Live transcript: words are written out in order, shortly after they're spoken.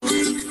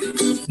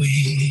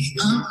way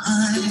up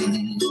high,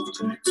 and the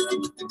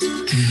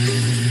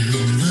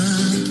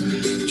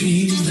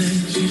dreams that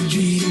you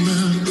dream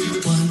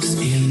of once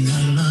in a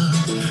lullaby.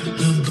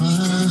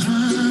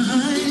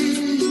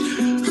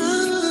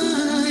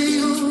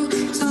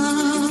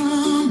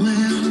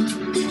 Somewhere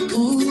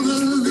over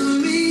the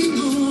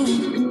rainbow,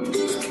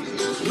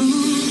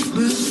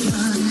 bluebirds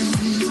fly,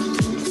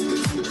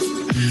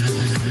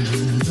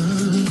 and the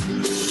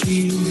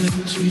dream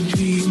that you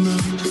dream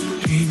of,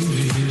 dream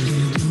really do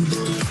come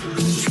true.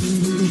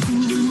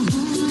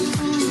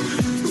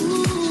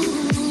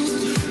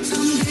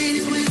 Someday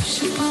wish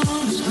upon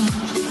a star,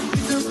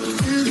 pick up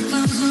where the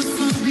clouds are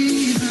far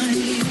behind.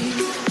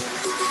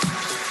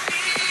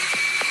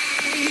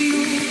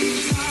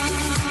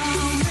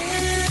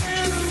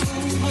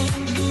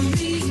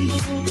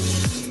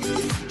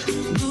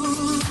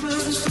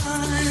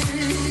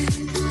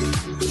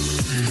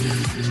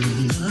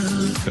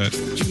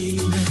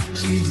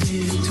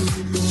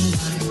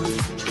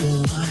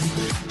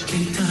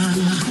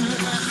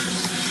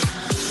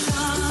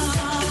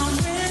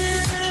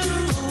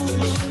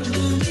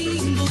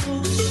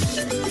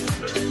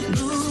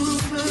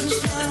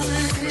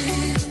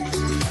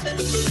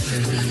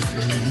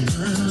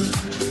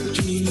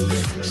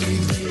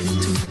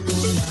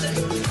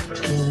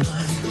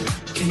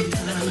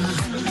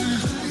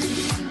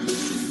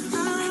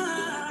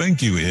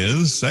 Thank you,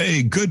 Iz.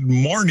 Hey, good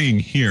morning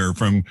here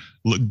from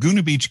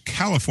Laguna Beach,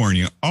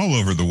 California, all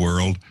over the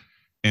world.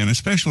 And a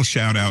special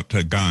shout out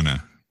to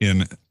Ghana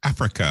in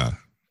Africa.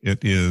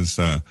 It is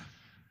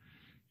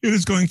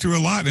going through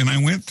a lot. And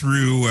I went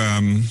through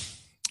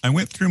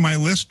my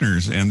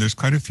listeners, and there's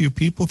quite a few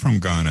people from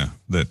Ghana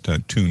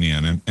that tune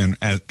in. And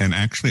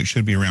actually it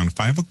should be around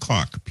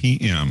 5:00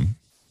 p.m.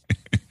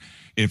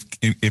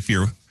 if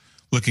you're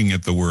looking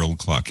at the world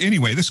clock.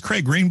 Anyway, this is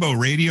Craig Rainbow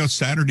Radio,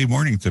 Saturday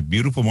morning. It's a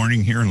beautiful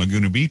morning here in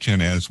Laguna Beach,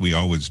 and as we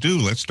always do,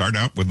 let's start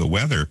out with the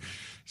weather.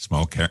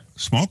 Small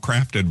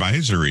craft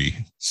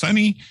advisory,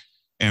 sunny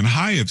and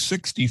high of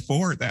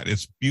 64. That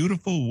is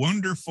beautiful,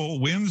 wonderful.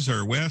 Winds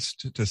are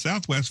west to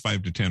southwest,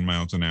 5 to 10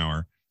 miles an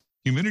hour.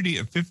 Humidity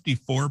at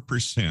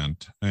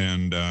 54%,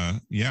 and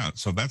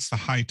so that's the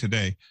high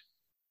today.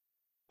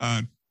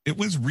 It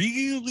was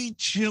really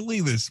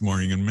chilly this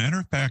morning, and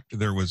matter of fact,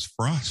 there was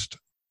frost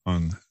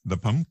on the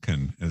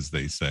pumpkin, as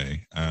they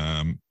say.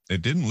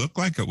 It didn't look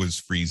like it was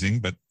freezing,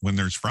 but when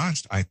there's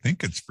frost, I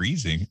think it's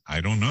freezing.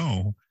 I don't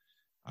know.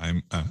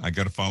 I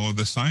got to follow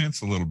the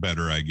science a little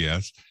better, I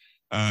guess.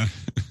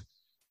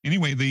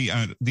 Anyway,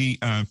 the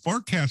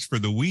forecast for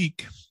the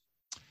week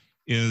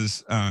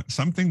is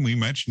something we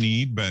much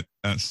need, but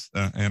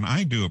and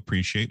I do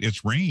appreciate.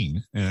 It's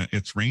rain.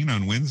 It's rain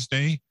on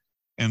Wednesday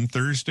and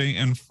Thursday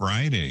and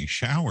Friday.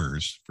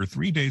 Showers for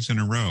 3 days in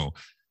a row.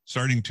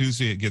 Starting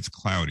Tuesday, it gets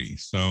cloudy.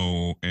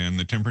 So, and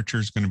the temperature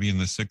is going to be in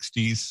the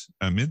 60s,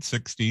 mid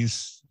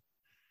 60s,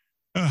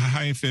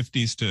 high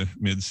 50s to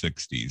mid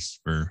 60s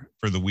for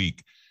the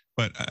week.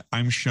 But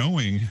I'm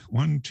showing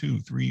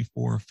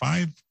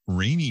 5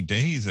 rainy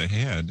days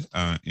ahead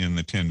in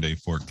the 10-day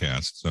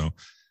forecast. So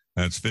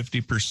that's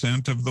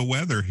 50% of the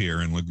weather here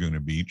in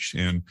Laguna Beach.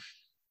 And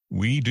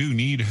we do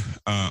need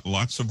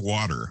lots of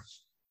water.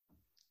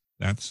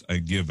 That's a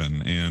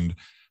given. And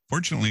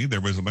fortunately, there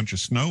was a bunch of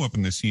snow up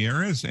in the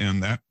Sierras,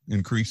 and that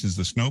increases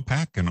the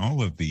snowpack, and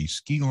all of the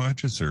ski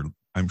lodges are,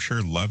 I'm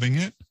sure, loving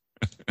it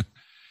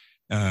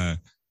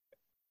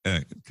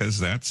because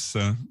that's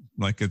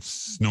like it's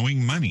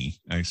snowing money,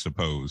 I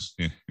suppose.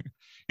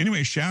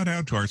 Anyway, shout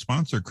out to our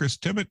sponsor, Chris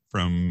Tibbett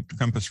from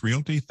Compass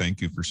Realty. Thank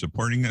you for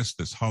supporting us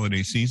this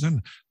holiday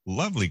season.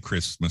 Lovely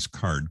Christmas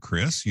card,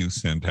 Chris, you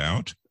sent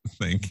out.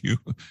 Thank you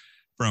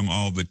from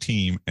all the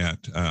team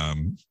at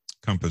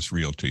Compass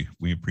Realty.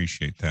 We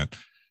appreciate that.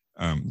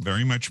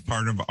 Very much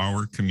part of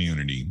our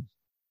community.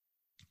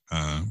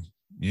 I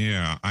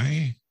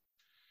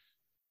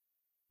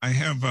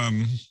have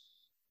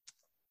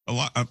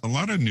a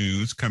lot of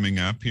news coming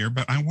up here,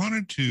 but I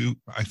want to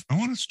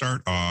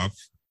start off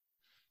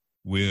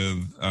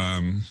with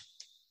a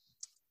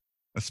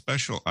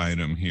special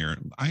item here.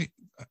 I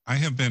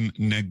have been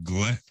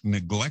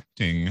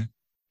neglecting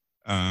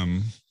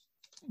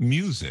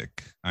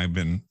music. I've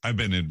been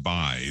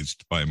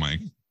advised by my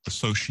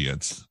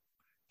associates,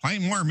 play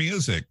more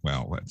music.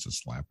 Well, that's a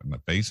slap in the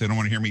face. They don't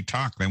want to hear me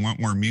talk. They want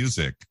more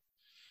music.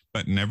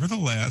 But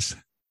nevertheless,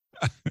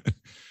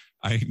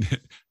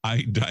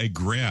 I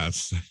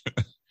digress.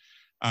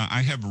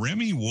 I have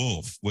Remy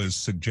Wolf was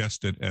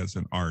suggested as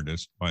an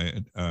artist by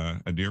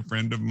a dear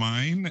friend of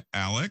mine,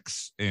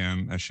 Alex,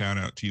 and a shout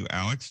out to you,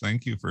 Alex.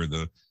 Thank you for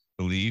the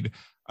lead.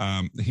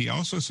 He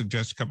also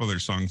suggests a couple other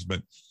songs,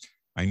 but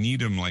I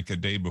need him like a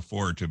day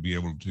before to be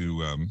able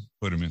to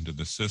put him into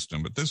the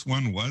system. But this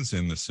one was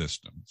in the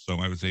system, so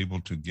I was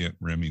able to get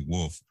Remy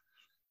Wolf.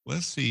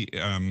 Let's see.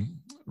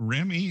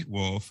 Remy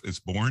Wolf is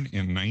born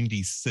in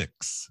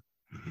 96.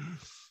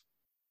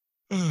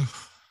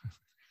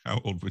 How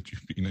old would you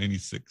be?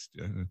 96.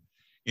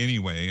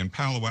 Anyway, in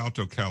Palo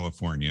Alto,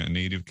 California, a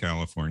native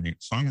California,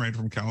 songwriter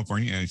from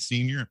California, and a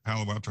senior at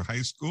Palo Alto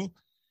High School.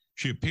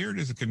 She appeared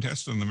as a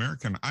contestant on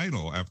American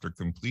Idol after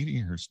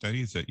completing her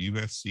studies at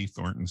USC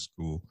Thornton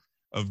School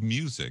of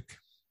Music.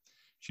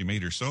 She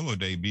made her solo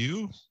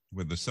debut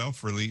with the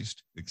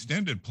self-released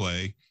extended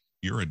play,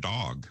 You're a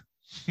Dog,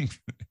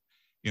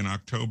 in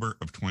October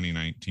of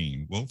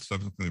 2019. Wolf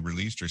subsequently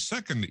released her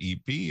second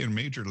EP and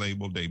major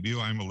label debut,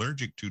 I'm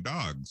Allergic to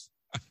Dogs.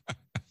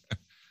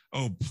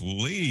 Oh,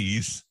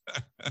 please.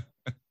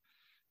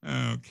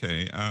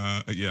 Okay.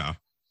 Yeah.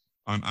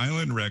 On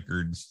Island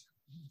Records.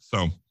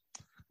 So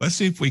let's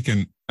see if we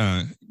can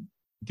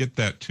get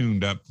that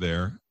tuned up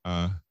there.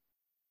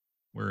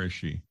 Where is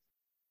she?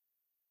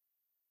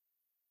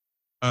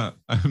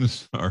 I'm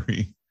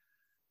sorry.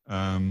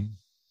 And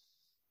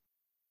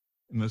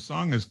the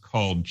song is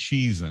called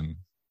Cheesin'.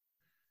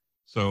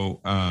 So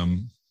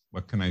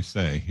what can I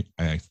say?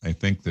 I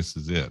think this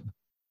is it.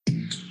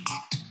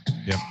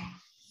 Yep.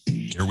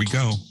 Here we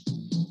go.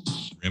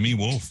 Remy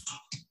Wolf.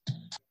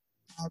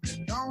 I've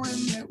been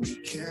knowing that we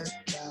can't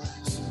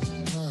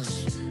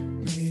last.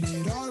 Made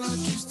it all up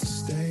just to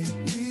stay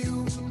with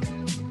you.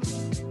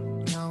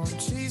 Now I'm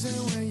cheesing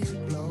when you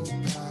blow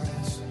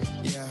past.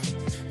 Yeah,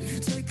 if you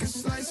take a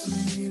slice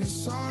of me,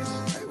 it's all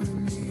alright with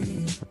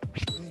me.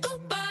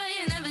 Goodbye,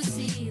 you never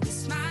see the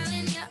smile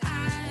in your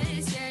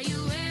eyes. Yeah,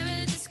 you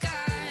wear a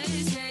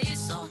disguise. Yeah, you're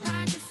so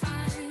hard to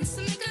find.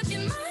 So make up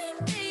your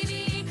mind,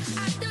 baby.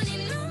 I don't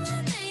need no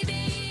more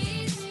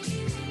babies.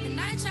 And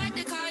I tried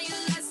to call you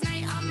last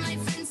night. All my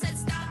friends said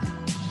stop.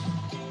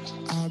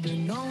 I've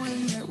been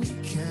knowing that we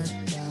can't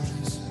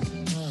last.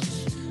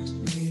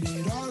 Made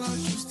it all up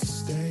just to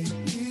stay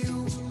with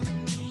you.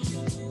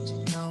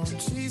 Now I'm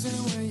cheesing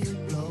when you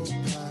blow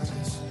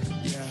past.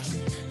 Yeah,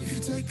 if you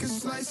take a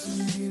slice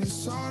of me,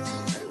 it's all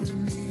alright with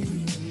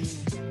me.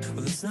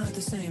 Well, it's not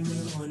the same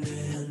in the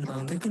morning.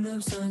 I'm picking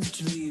up signs that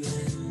you're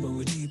leaving, but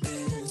we're deep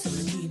in, so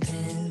it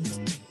depends.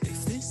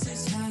 If this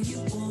is how you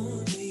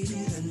want me,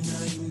 then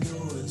I'm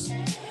yours.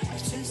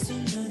 It's just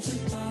another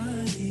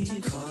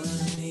body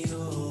calling me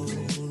over.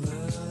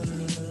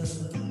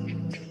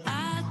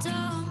 I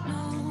don't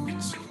know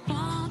what you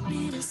want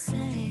me to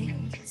say.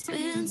 It's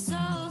been so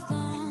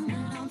long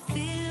and I'm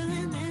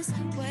feeling this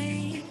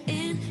way.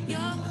 In your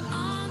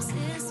arms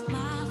is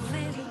my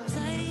favorite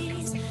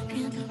place.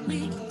 Can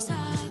we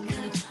talk?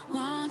 I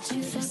want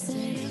you to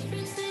say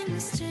everything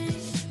is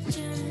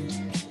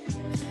changing.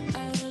 I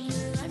love the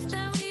life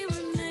that we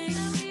were made.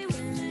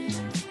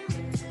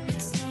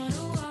 It's not a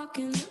walk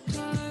in the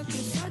park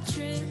if I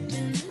trip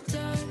in the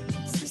dark.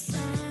 It's a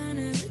sign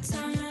of the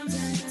times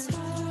and it's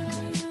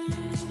hard.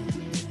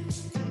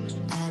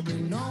 I've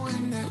been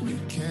knowing that we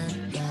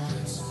can't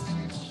last.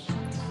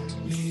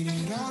 Made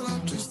it all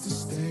up just to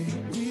stay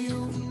with you.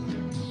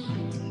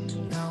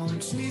 Now I'm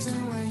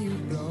cheesing when you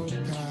blow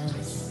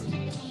past.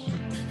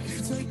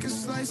 If you take a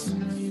slice of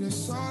me,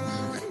 that's all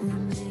alright with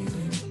me.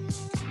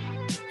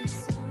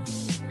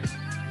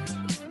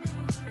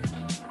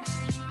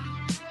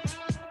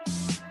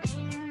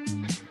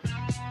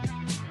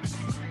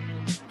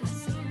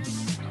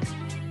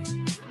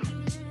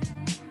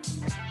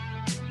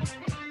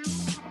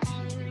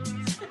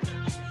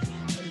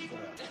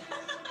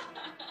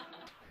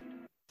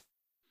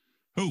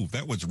 Oh,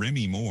 that was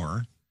Remy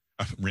Wolf.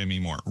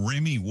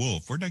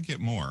 Where'd I get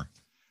more?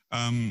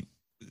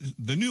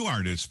 The new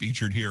artist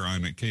featured here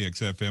on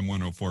KXFM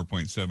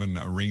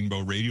 104.7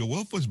 Rainbow Radio.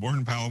 Wolf was born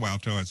in Palo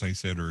Alto, as I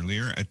said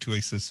earlier, to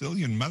a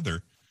Sicilian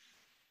mother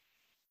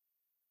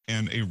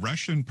and a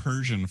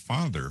Russian-Persian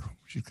father.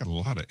 She's got a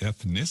lot of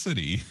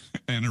ethnicity.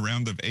 And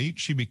around the age,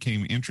 she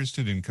became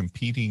interested in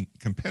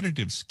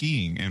competitive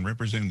skiing and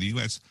represented the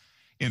U.S.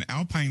 in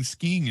alpine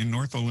skiing in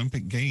North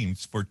Olympic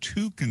Games for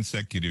 2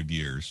 consecutive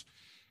years.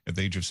 At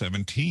the age of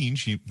 17,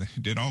 she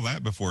did all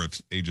that before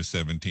the age of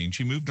 17.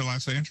 She moved to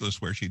Los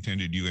Angeles, where she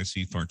attended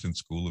USC Thornton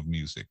School of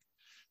Music.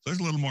 So there's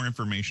a little more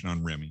information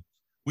on Remy.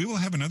 We will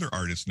have another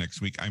artist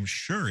next week, I'm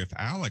sure, if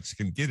Alex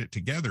can get it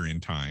together in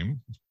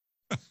time.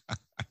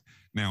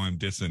 Now I'm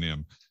dissing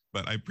him,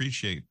 but I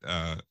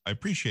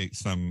appreciate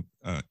some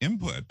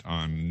input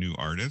on new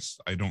artists.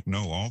 I don't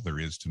know all there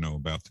is to know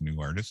about the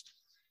new artist.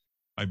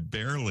 I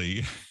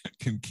barely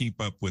can keep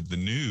up with the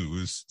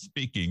news.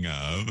 Speaking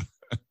of.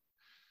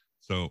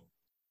 So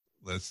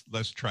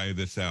let's try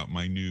this out.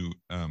 My new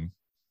and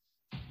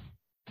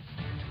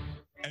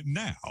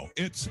now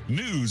it's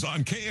news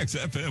on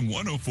KXFM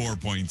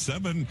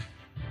 104.7.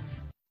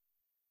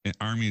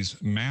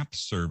 Army's map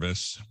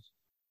service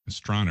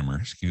astronomer,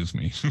 excuse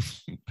me.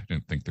 I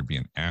didn't think there'd be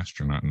an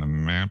astronaut in the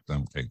map.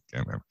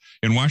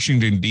 In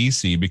Washington,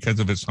 D.C., because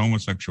of his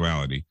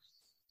homosexuality.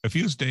 A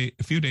few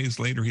days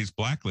later, he's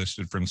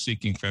blacklisted from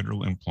seeking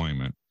federal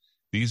employment.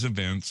 These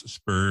events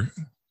spur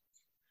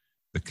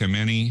the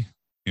Kameni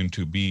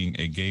into being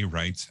a gay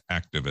rights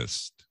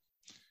activist.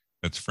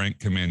 That's Frank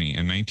Kameni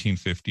in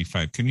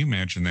 1955. Can you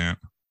imagine that?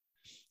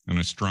 An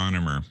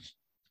astronomer.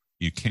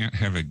 You can't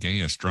have a gay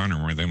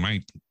astronomer. They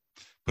might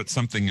put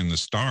something in the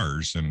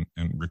stars and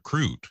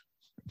recruit.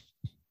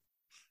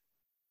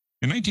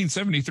 In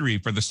 1973,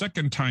 for the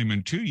second time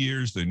in 2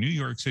 years, the New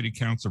York City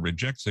Council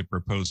rejects a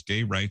proposed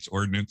gay rights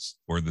ordinance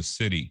for the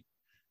city.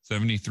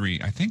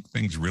 73. I think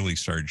things really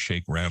started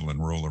shake, rattle,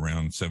 and roll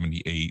around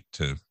 78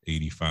 to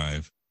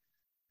 85.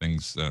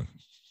 Things,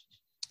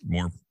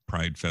 more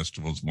pride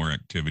festivals, more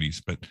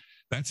activities. But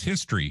that's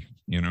history,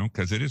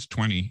 because it is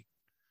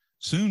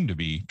soon to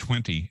be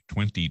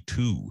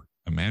 2022.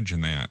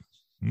 Imagine that.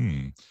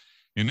 In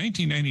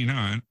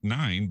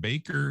 1999,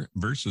 Baker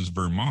versus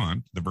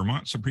Vermont, the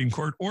Vermont Supreme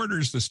Court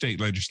orders the state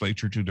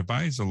legislature to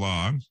devise a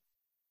law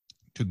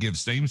to give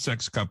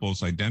same-sex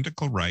couples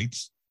identical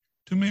rights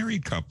to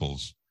married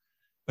couples.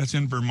 That's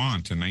in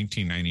Vermont in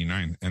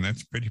 1999, and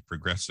that's pretty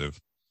progressive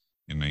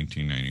in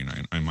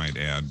 1999, I might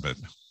add. But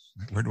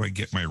where do I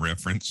get my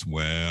reference?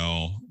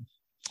 Well,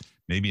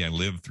 maybe I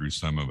lived through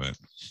some of it.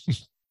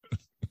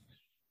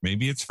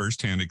 Maybe it's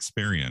firsthand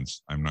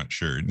experience. I'm not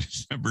sure. In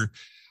December,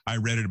 I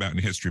read it about in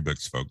history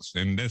books, folks.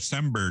 In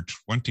December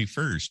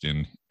 21st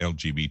in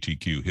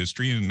LGBTQ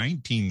history, in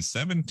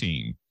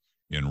 1917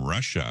 in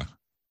Russia,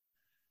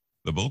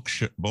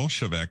 the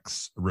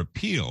Bolsheviks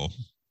repeal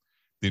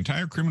the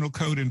entire criminal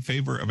code in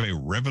favor of a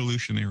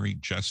revolutionary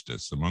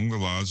justice. Among the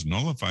laws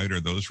nullified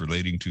are those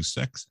relating to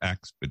sex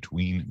acts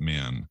between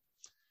men.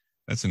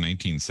 That's in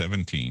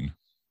 1917.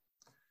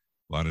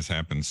 A lot has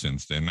happened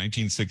since then.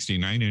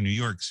 1969 in New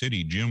York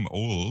City, Jim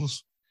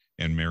Owles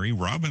and Mary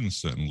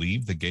Robinson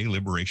leave the Gay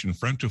Liberation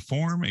Front to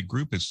form a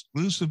group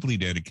exclusively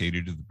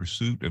dedicated to the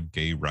pursuit of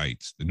gay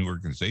rights. The new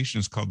organization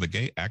is called the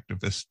Gay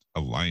Activist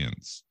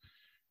Alliance.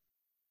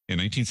 In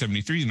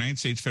 1973, the United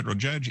States federal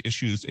judge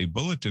issues a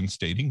bulletin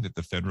stating that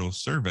the federal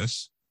civil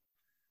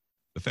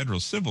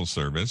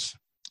service,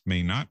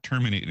 may not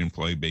terminate an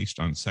employee based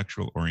on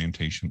sexual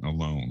orientation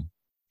alone.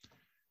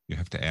 You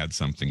have to add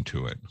something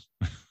to it.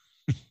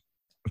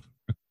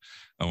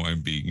 Oh,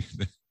 I'm being...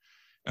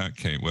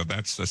 Okay, well,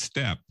 that's a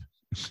step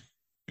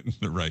in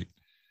the right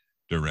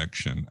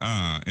direction.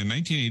 In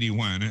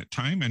 1981,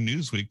 Time and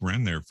Newsweek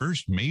ran their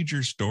first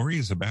major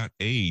stories about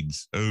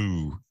AIDS.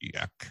 Oh,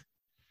 yuck.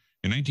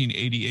 In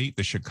 1988,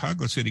 the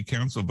Chicago City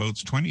Council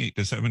votes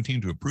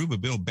 28-17 to approve a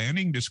bill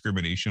banning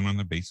discrimination on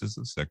the basis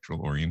of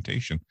sexual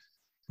orientation.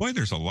 Boy,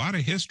 there's a lot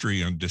of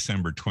history on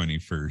December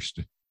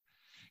 21st.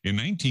 In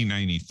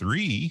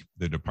 1993,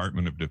 the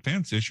Department of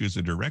Defense issues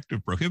a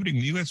directive prohibiting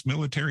the U.S.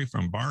 military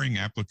from barring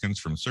applicants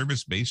from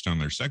service based on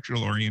their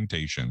sexual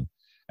orientation.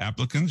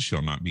 Applicants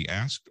shall not be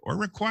asked or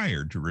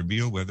required to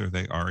reveal whether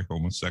they are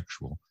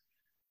homosexual.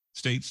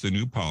 States the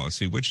new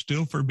policy, which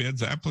still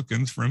forbids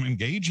applicants from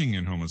engaging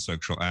in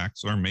homosexual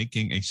acts or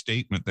making a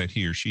statement that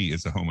he or she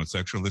is a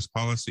homosexual. This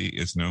policy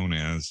is known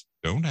as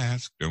Don't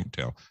Ask, Don't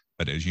Tell.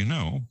 But as you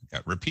know,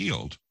 got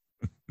repealed.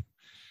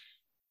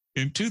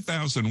 In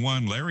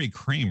 2001, Larry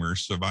Kramer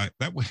survived.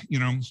 That way,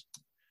 I'm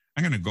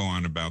going to go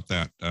on about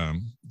that.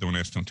 Don't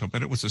ask, don't tell.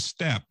 But it was a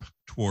step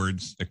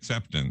towards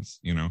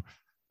acceptance.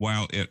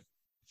 While it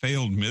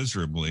failed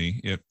miserably,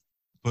 it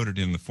put it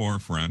in the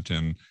forefront,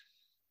 and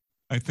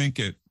I think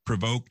it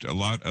provoked a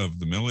lot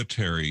of the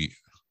military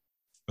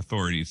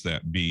authorities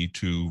that be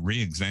to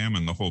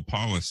re-examine the whole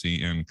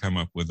policy and come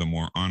up with a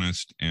more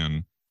honest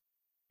and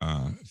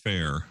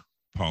fair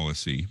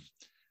policy.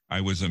 I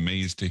was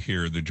amazed to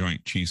hear the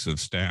Joint Chiefs of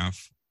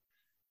Staff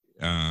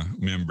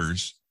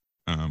members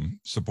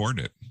support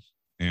it,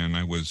 and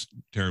I was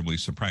terribly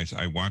surprised.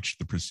 I watched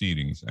the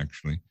proceedings,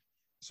 actually.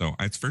 So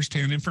it's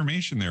firsthand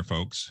information there,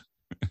 folks.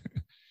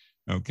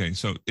 Okay,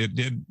 so it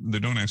did, the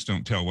Don't Ask,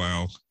 Don't Tell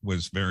while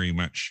was very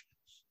much,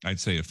 I'd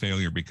say, a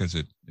failure because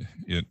it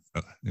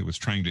was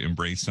trying to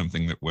embrace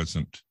something that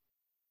wasn't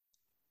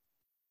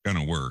going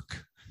to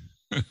work,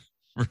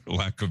 for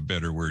lack of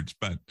better words,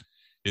 but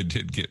it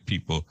did get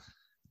people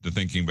to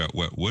thinking about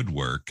what would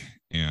work.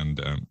 And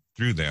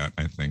through that,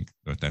 I think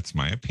that's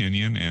my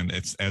opinion. And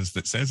it's, as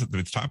it says at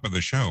the top of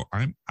the show,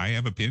 I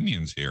have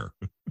opinions here.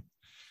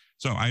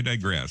 So I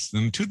digress.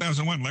 In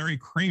 2001, Larry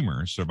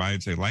Kramer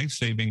survives a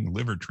life-saving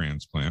liver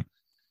transplant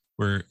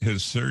where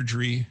his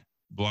surgery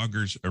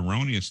bloggers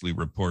erroneously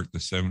report the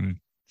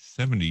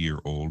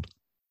 70-year-old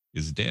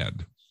is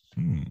dead.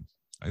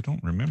 I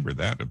don't remember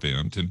that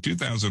event. In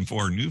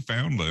 2004,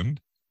 Newfoundland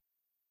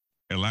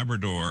and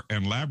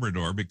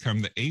Labrador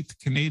become the 8th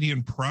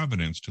Canadian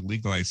province to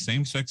legalize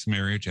same-sex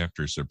marriage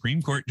after a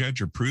Supreme Court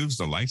judge approves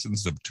the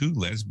license of 2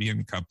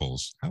 lesbian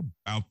couples. How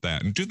about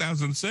that? In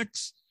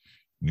 2006,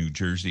 New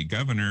Jersey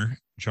Governor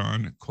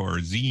John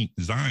Corzine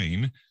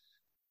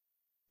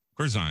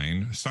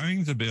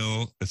signs a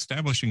bill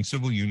establishing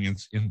civil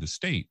unions in the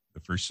state. The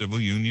first civil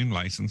union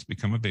license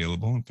became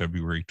available on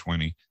February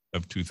 20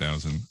 of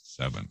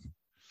 2007.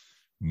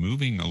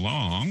 Moving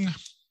along,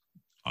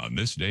 on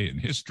this day in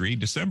history,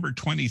 December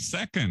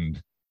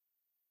 22nd,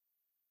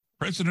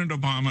 President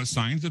Obama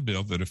signs a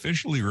bill that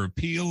officially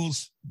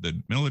repeals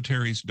the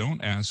military's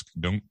Don't Ask,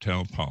 Don't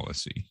Tell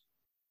policy.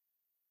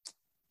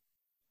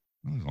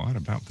 There's a lot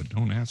about the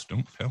Don't Ask,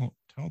 Don't Tell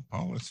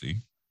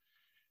policy.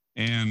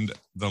 And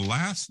the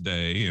last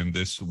day in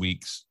this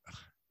week's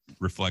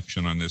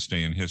reflection on this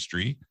day in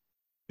history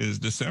is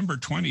December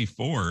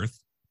 24th.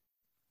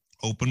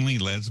 Openly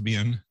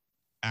lesbian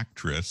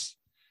actress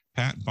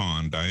Pat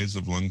Bond dies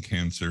of lung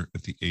cancer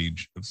at the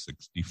age of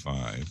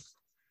 65.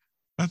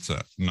 That's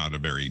not a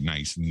very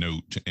nice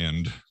note to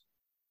end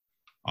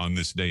on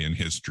this day in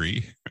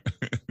history.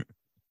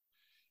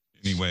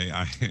 Anyway,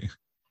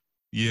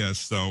 yes,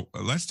 so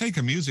let's take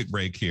a music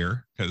break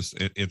here because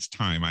it's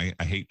time. I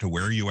hate to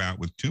wear you out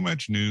with too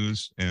much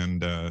news,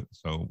 and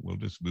so we'll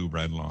just move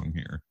right along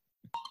here.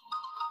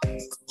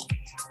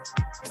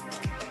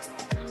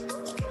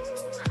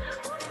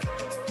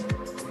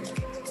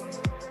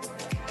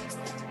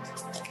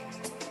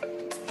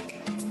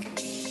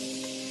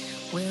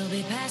 We'll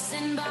be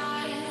passing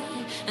by,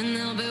 and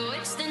they'll be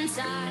wasting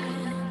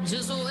time,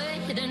 just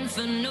waiting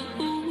for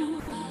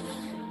new.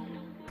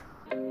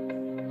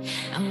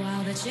 And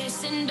while they're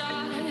chasing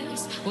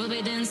dogs, we'll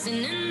be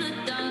dancing in the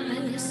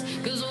dust,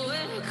 'cause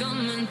we're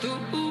coming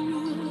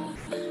through.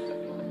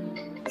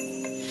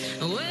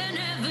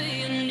 Whenever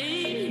you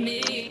need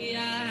me,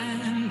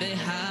 I'm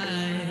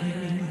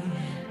behind.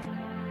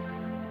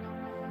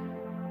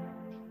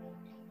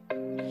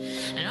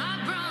 And I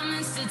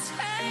promise to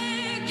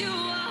take you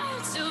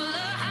out to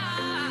the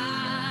heights.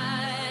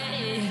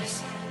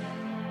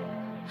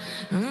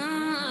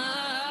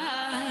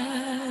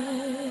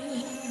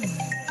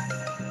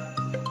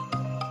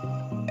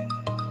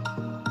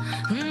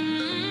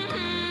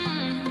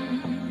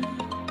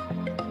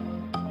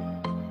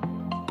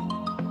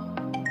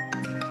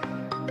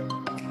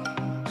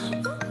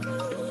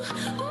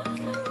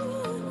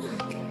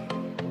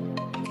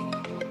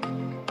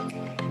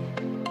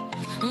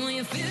 When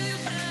you feel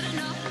you've had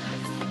enough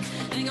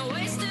and you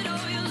wasted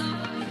all your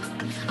love,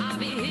 I'll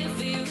be here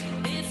for you,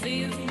 here for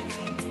you.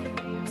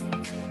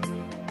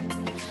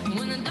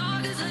 When the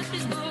dog has left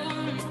his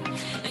bone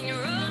and you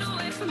run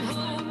away from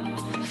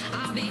home,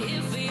 I'll be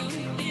here for you,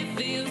 here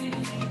for you.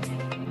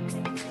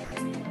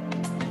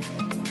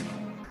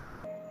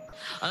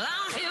 Well,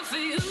 I'm here for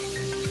you.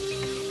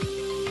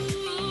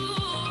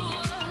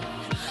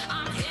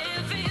 I'm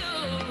here for you.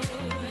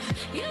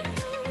 You.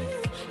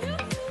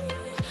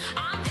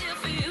 I'm here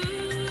for you.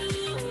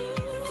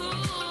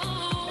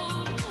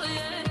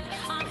 Yeah,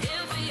 I'm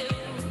here for you.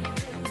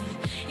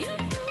 You.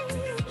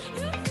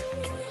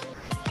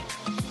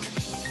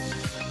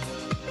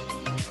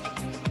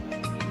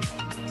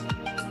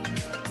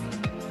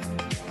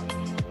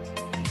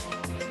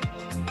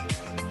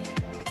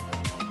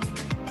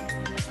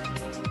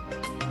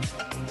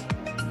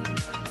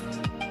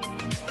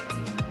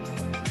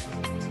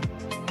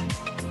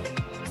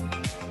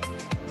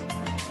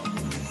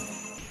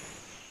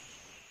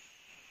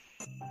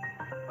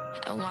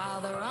 And while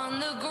they're on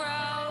the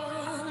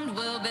ground,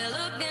 we'll be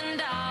looking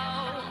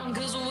down,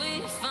 'cause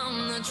we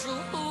found the truth.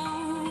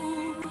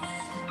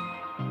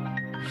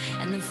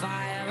 And the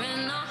fire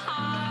in our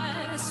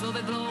hearts will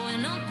be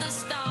blowing up the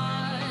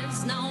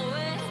stars. Now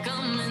we're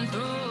coming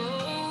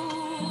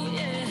through,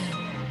 yeah.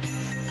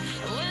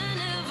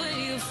 Whenever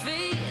you're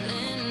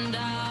feeling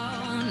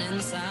down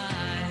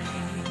inside,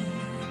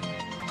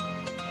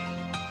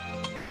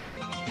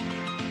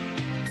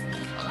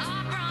 well,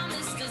 I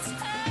promise to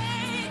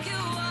take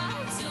you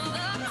out to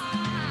the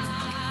heights.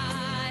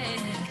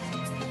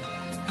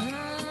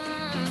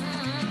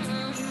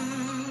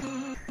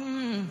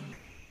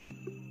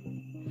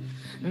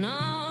 No,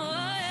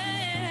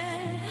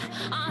 yeah,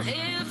 I'm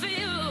here for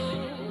you.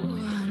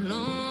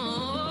 No,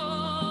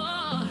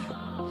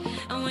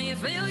 and when you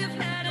feel you've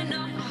had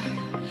enough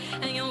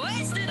and you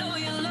wasted all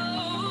your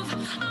love,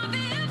 I'll be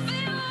here for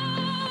you.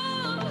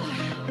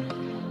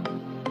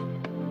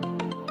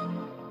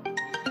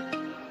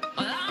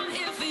 Well, I'm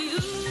here for you.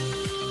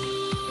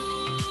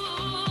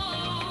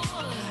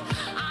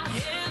 I'm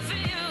here for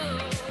you.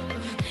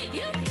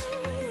 You.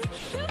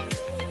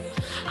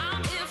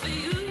 I'm here for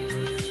you.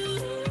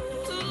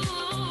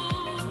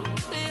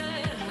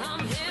 Yeah,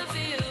 I'm here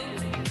for you.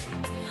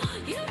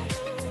 You.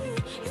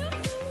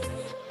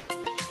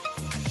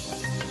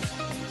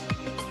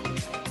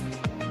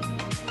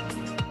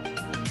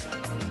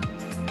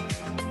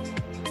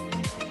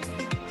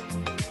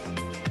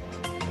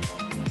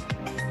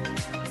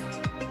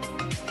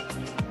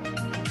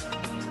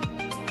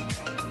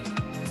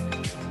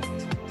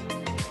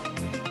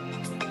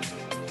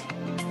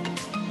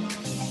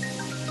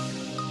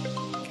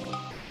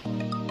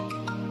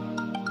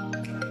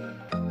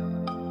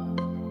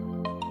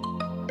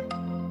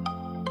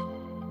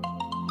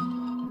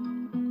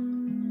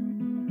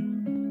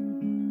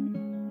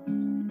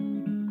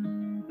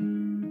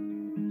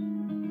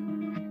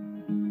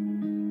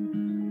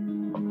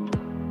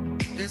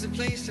 There's a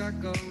place I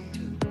go to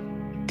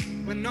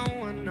when no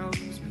one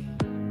knows me.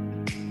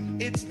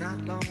 It's not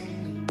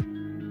lonely,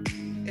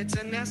 it's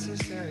a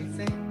necessary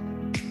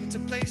thing. It's a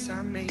place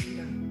I made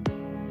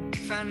up,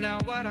 find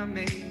out what I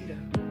made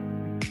up.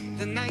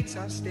 The nights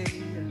I've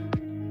stayed up,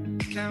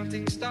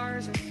 counting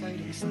stars and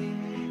fighting sleep.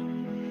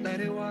 Let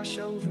it wash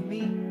over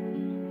me,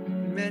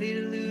 I'm ready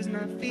to lose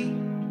my feet.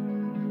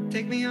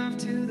 Take me off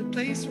to the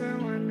place where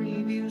one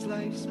reviews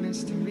life's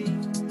mystery.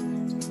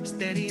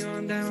 Steady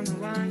on down the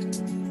line,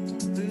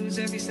 lose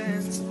every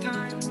sense of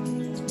time.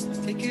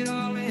 Take it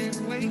all in,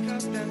 wake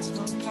up, that's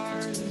my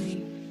part of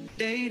me.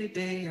 Day to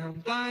day, I'm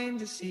blind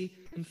to see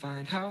and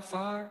find how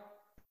far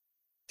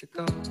to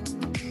go.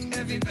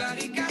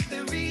 Everybody got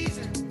the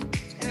reason,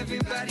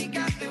 everybody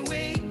got the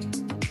way.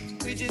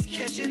 We're just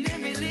catching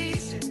and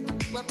releasing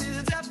what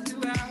builds up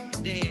throughout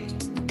the day.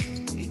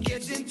 It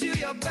gets into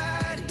your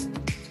body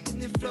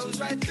and it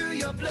flows right through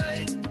your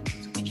blood.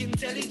 We can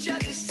tell each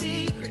other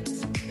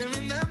secrets and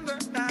remember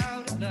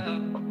how to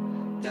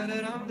love. Da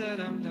da dum da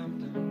dum dum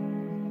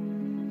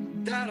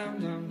dum. Da dum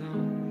dum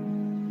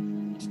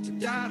dum.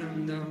 Da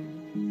dum dum.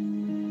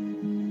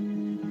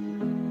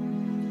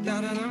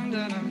 Da da dum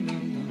da dum dum dum.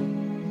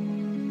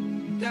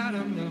 Da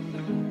dum dum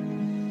dum.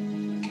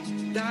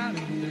 Da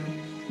dum dum.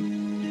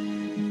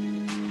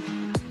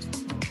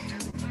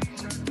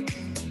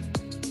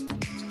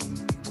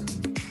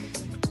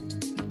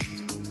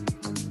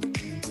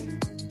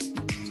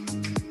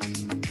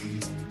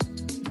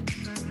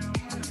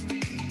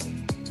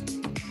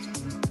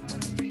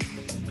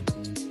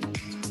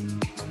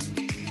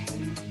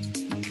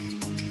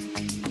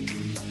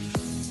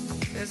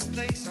 There's a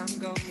place I'm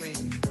going,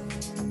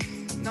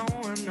 no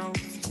one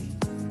knows.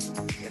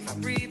 If I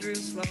breathe real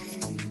slow,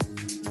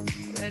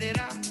 let it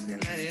out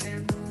and let it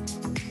in.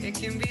 It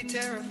can be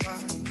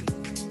terrifying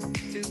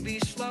to be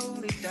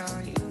slowly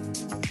dying,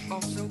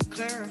 also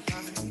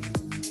clarifying.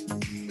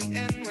 We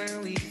end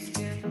where we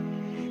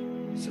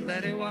begin, so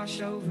let it wash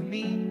over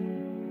me.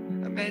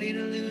 I'm ready to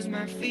lose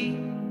my feet.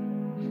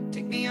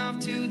 Take me off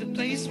to the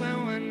place where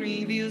one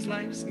reveals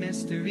life's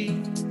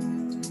mystery.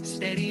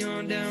 Steady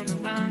on down the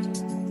line,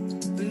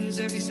 lose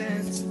every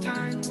sense of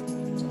time.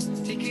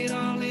 Take it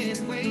all in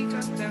and wake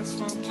up that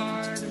small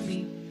part of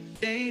me.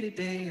 Day to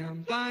day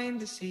I'm blind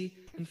to see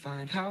and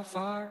find how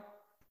far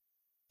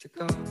to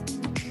go.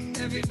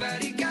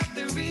 Everybody got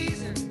the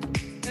reason,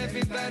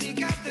 everybody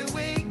got the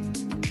way.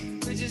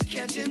 We're just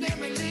catching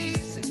and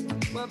releasing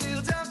what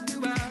builds up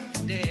throughout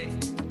the day.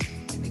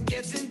 It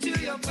gets into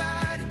your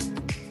body,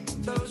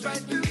 flows right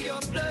through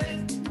your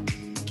blood.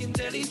 We can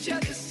tell each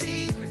other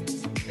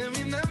secrets and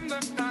remember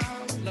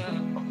how to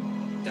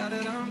love. Da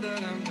da dum da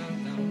dum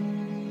dum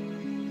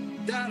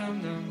dum. Da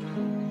dum dum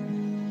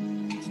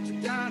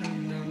dum. Da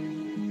dum dum.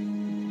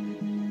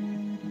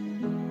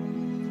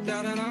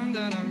 Da da dum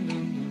da dum dum dum.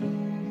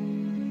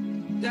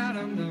 Da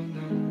dum dum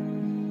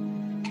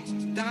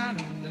dum. Da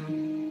dum dum.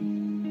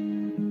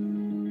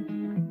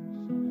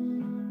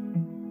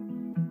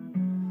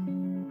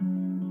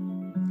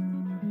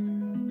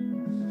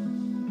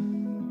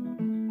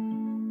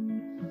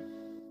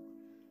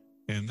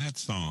 And that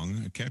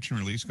song, Catch and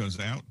Release, goes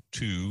out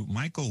to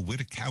Michael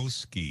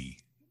Witkowski,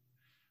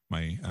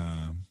 my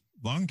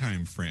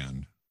longtime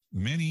friend,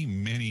 many,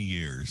 many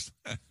years.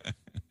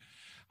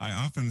 I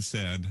often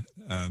said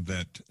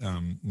that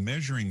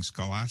measuring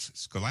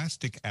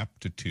scholastic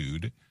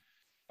aptitude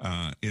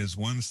is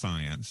one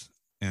science,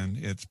 and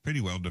it's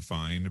pretty well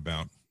defined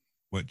about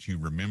what you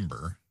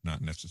remember,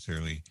 not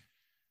necessarily,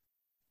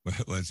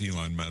 well, as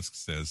Elon Musk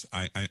says,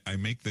 I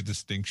make the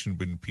distinction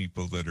between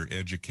people that are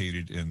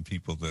educated and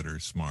people that are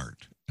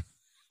smart.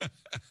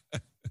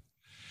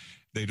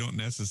 They don't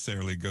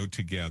necessarily go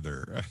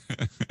together.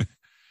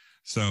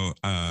 So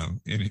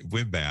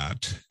with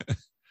that,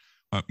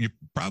 you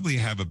probably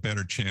have a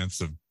better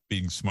chance of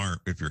being smart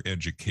if you're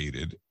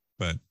educated.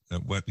 But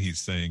what he's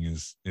saying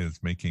is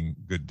making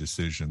good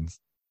decisions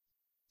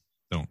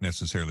don't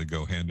necessarily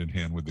go hand in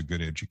hand with a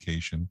good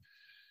education.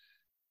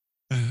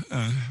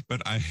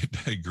 But I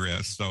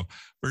digress. So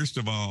first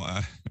of all,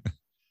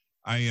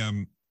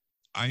 I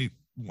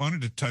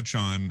wanted to touch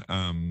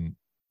on.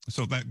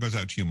 So that goes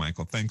out to you,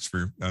 Michael. Thanks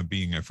for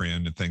being a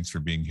friend, and thanks for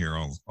being here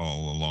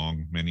all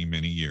along, many,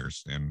 many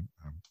years, and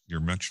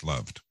you're much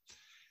loved.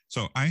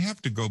 So I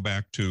have to go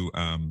back to,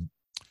 or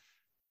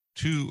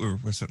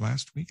was it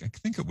last week? I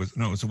think it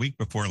was a week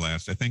before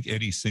last. I think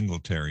Eddie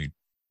Singletary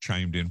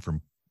chimed in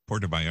from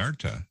Puerto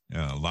Vallarta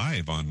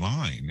live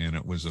online, and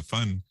it was a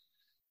fun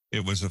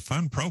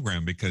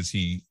program because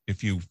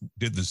if you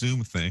did the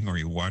Zoom thing or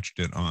you watched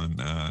it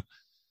on,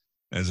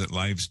 as it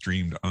live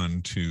streamed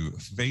onto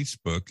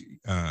Facebook,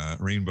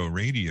 Rainbow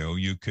Radio,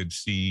 you could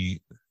see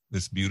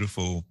this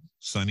beautiful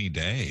sunny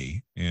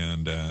day,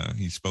 and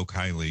he spoke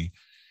highly.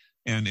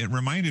 And it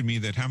reminded me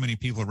that how many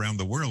people around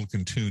the world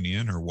can tune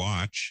in or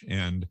watch.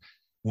 And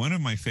one of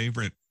my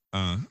favorite,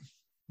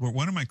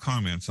 one of my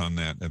comments on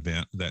that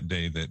event that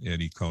day that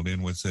Eddie called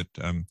in was that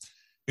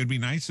it'd be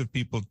nice if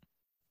people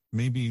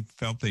maybe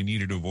felt they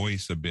needed a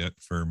voice a bit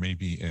for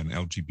maybe an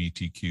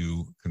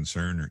LGBTQ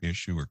concern or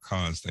issue or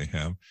cause they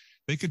have,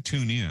 they could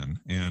tune in.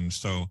 And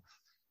so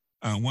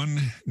one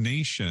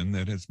nation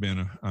that has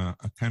been a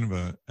kind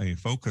of a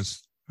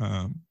focus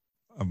of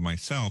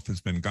myself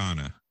has been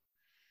Ghana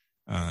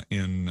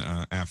in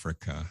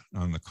Africa,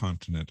 on the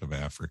continent of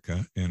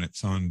Africa. And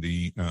it's on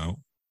the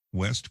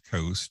west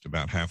coast,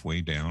 about halfway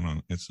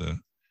down.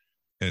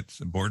 It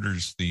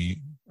borders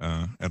the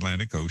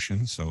Atlantic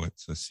Ocean, so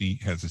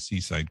has a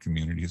seaside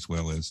community as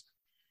well as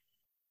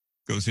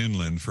goes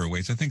inland for a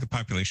ways. I think the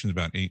population is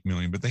about 8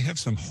 million, but they have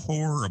some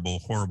horrible,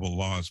 horrible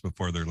laws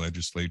before their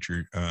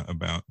legislature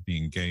about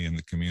being gay in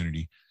the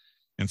community.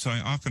 And so I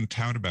often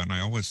tout about, and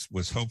I always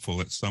was hopeful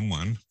that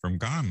someone from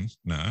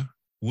Ghana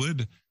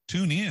would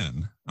tune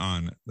in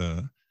on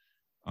the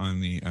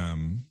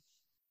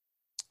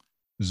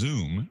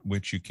Zoom,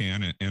 which you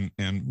can,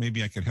 and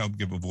maybe I could help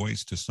give a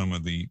voice to some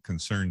of the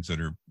concerns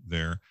that are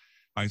there.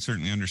 I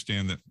certainly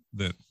understand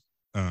that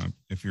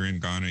if you're in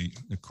Ghana,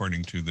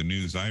 according to the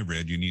news I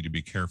read, you need to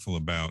be careful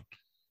about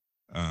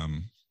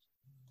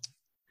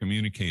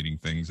communicating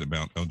things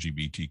about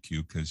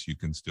LGBTQ because you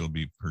can still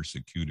be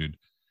persecuted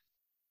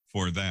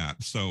for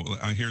that. So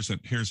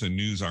here's a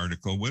news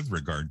article with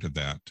regard to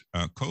that.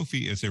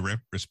 Kofi is a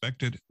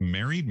respected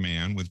married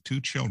man with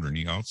 2 children.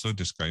 He also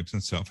describes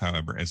himself,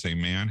 however, as a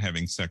man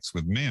having sex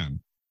with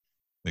men.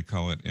 They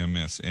call it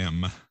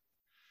MSM.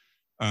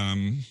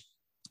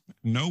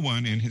 No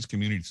one in his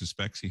community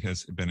suspects he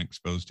has been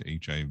exposed to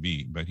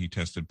HIV, but he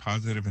tested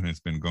positive and has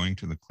been going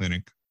to the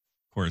clinic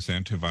for his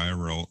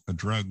antiviral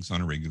drugs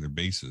on a regular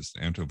basis.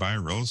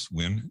 Antivirals,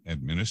 when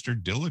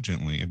administered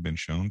diligently, have been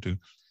shown to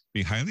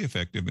be highly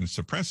effective in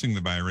suppressing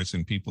the virus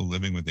in people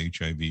living with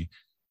HIV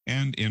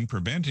and in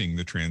preventing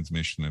the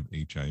transmission of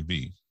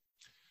HIV.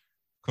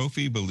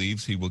 Kofi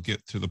believes he will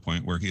get to the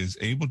point where he is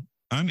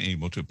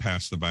unable to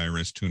pass the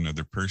virus to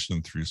another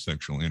person through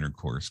sexual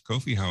intercourse.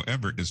 Kofi,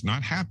 however, is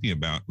not happy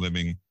about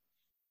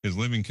his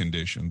living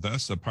condition.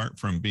 Thus, apart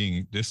from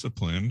being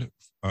disciplined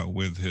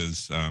with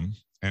his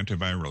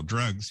antiviral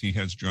drugs, he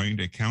has joined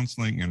a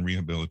counseling and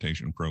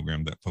rehabilitation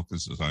program that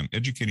focuses on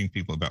educating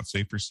people about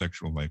safer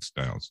sexual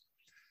lifestyles.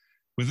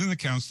 Within the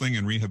counseling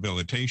and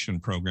rehabilitation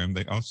program,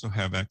 they also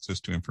have access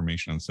to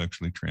information on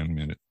sexually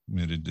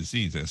transmitted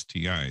disease,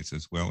 STIs,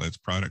 as well as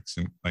products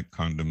like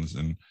condoms,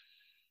 and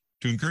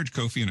to encourage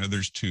Kofi and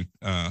others to,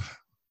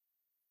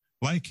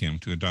 like him,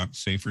 to adopt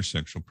safer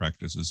sexual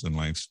practices and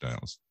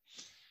lifestyles.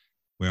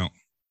 Well,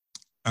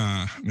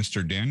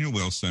 Mr. Daniel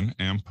Wilson,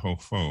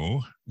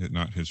 Ampofo,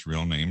 not his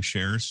real name,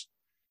 shares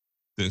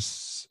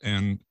this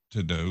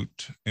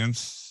antidote and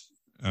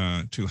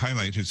to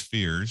highlight his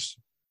fears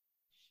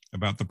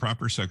about the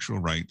proper sexual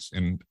rights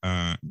and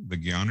the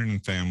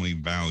Ghanaian family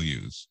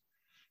values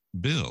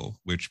bill,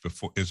 which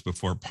is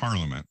before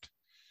Parliament.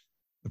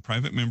 The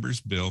private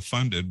members' bill,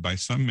 funded by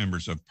some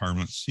members of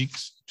Parliament,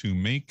 seeks to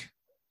make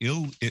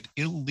it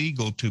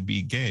illegal to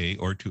be gay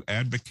or to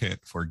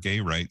advocate for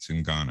gay rights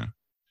in Ghana.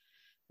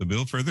 The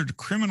bill further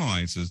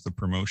criminalizes the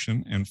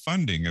promotion and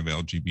funding of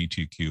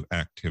LGBTQ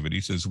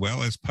activities, as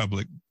well as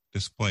public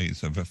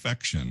displays of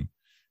affection,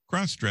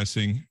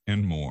 cross-dressing,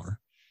 and more.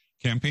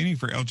 Campaigning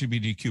for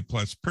LGBTQ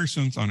plus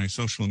persons on a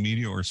social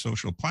media or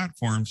social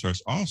platforms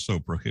is also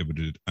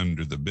prohibited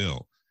under the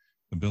bill.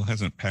 The bill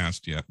hasn't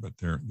passed yet, but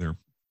they're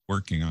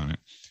working on it.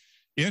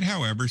 It,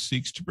 however,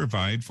 seeks to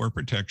provide for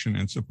protection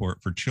and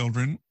support for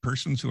children,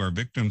 persons who are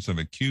victims of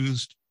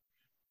accused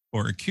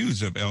of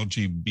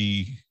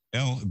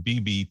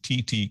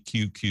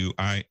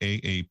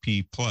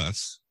LGBTQIAAP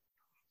plus.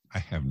 I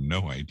have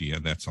no idea.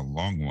 That's a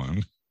long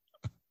one.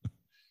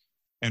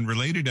 And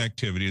related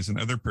activities and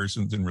other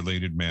persons in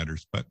related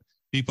matters, but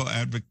people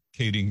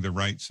advocating the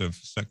rights of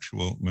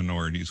sexual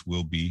minorities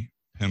will be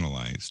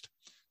penalized.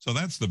 So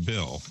that's the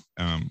bill.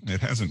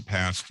 It hasn't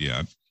passed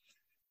yet.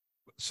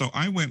 So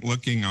I went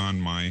looking on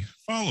my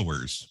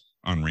followers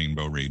on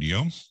Rainbow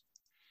Radio,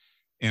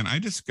 and I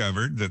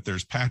discovered that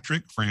there's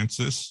Patrick,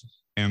 Francis,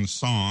 and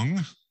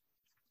Song.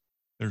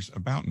 There's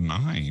about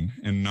 9,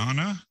 and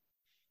Nana,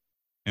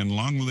 and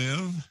Long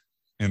Live,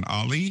 and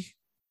Ali,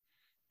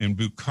 and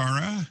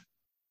Bukhara,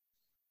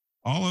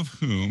 all of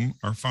whom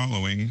are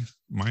following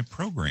my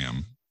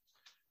program.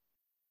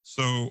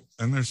 So,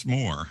 and there's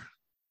more.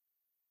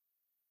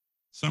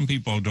 Some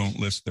people don't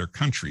list their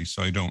country,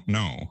 so I don't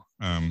know.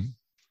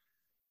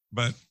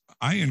 But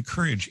I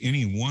encourage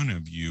any one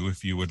of you,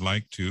 if you would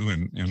like to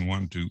and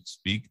want to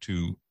speak,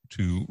 to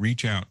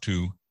reach out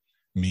to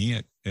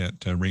me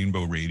at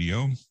Rainbow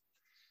Radio,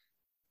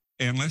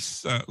 and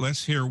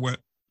let's hear what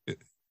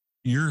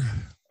your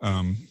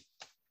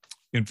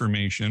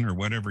information or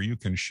whatever you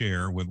can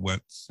share with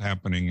what's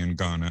happening in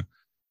Ghana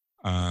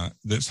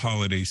this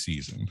holiday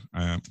season.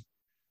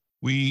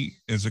 We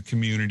as a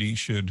community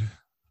should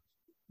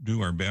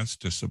do our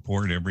best to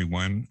support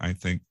everyone. I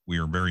think we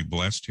are very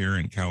blessed here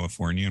in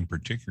California, and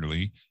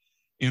particularly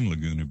in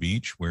Laguna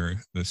Beach,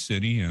 where the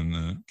city and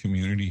the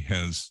community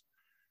has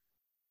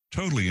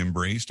totally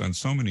embraced on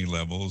so many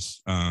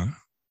levels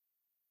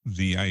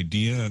the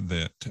idea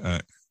that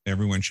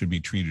everyone should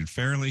be treated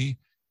fairly,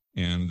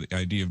 and the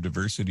idea of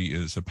diversity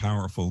is a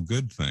powerful,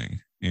 good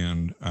thing.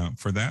 And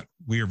for that,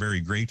 we are very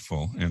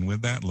grateful. And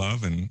with that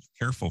love and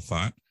careful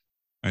thought,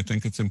 I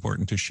think it's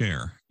important to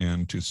share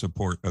and to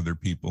support other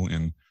people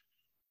in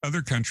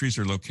other countries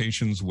or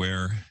locations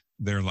where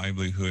their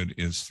livelihood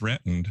is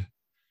threatened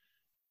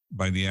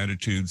by the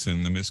attitudes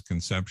and the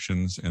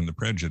misconceptions and the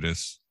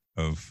prejudice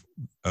of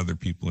other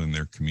people in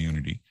their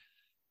community,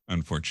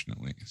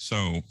 unfortunately.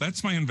 So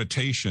that's my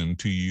invitation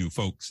to you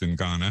folks in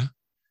Ghana.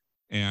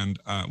 And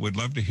would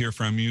love to hear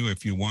from you.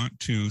 If you want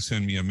to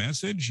send me a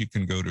message, you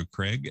can go to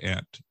Craig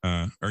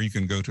or you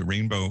can go to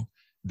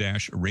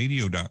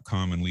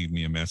rainbow-radio.com and leave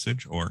me a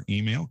message, or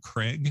email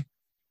Craig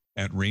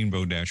at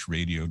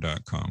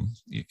rainbow-radio.com.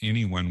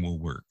 Anyone will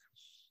work.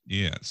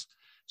 Yes.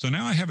 So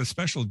now I have a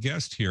special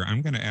guest here.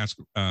 I'm going to ask,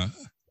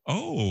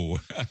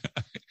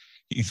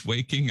 he's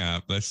waking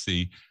up. Let's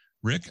see.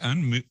 Rick,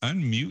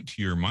 unmute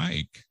your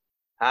mic.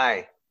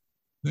 Hi.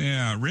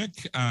 Yeah,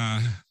 Rick,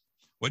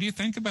 what do you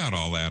think about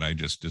all that I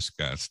just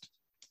discussed?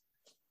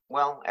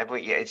 Well,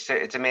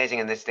 it's amazing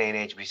in this day and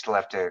age, we still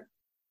have to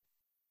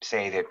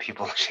say that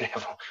people should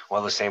have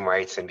all the same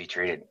rights and be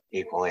treated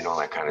equally and all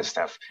that kind of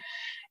stuff.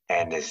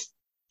 And there's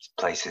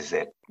places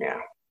that,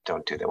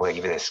 don't do that. Well,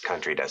 even this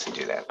country doesn't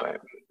do that,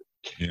 but.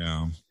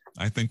 Yeah,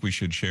 I think we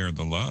should share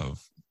the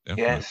love.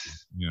 Definitely.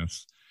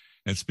 Yes.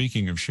 And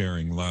speaking of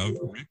sharing love,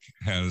 Rick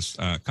has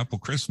a couple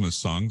Christmas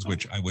songs,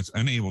 which I was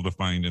unable to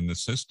find in the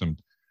system.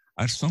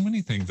 I have so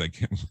many things I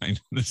can't find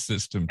in the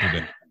system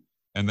today,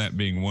 and that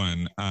being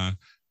one.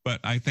 But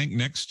I think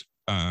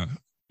the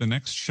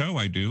next show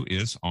I do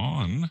is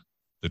on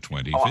the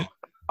 25th. Oh,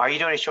 are you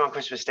doing a show on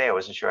Christmas Day? I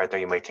wasn't sure. I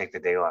thought you might take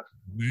the day off.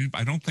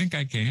 I don't think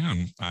I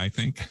can. I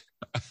think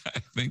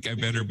I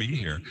better be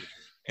here.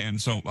 And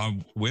so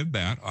with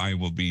that, I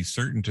will be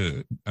certain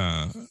to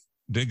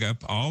dig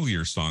up all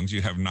your songs.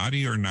 You have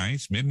Naughty or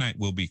Nice, Midnight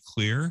Will Be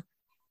Clear,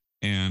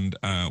 and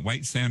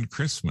White Sand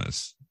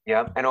Christmas.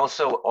 Yeah. And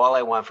also, All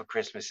I Want for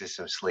Christmas Is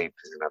Some Sleep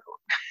is another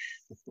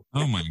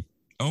one.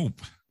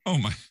 Oh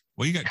my.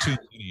 Well, you got too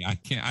many.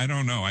 I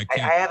don't know. I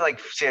can't. I have like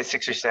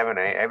 6 or 7.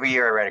 Every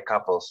year I write a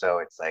couple. So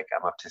it's like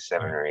I'm up to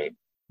 7 or 8.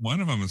 One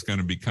of them is going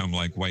to become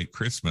like White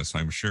Christmas,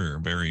 I'm sure.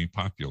 Very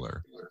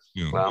popular.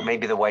 Well,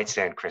 maybe the White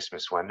Sand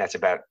Christmas one. That's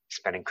about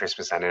spending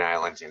Christmas on an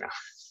island,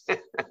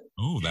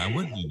 Oh, that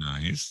would be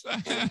nice.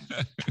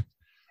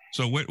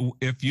 So what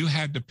if you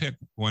had to pick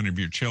one of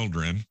your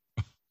children?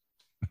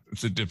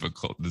 It's a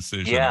difficult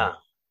decision. Yeah.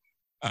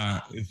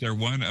 Is there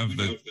one of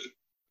the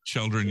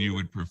children you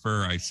would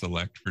prefer I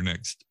select for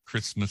next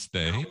Christmas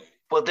Day?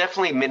 Well,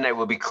 definitely Midnight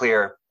Will Be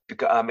Clear.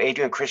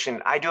 Adrian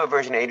Christian, I do a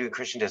version. Adrian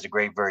Christian does a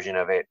great version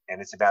of it,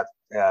 and it's about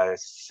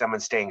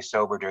someone staying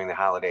sober during the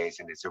holidays,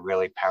 and it's a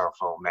really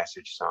powerful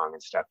message song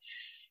and stuff.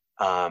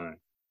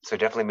 So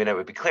definitely Midnight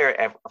Would Be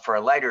Clear. For a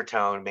lighter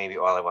tone, maybe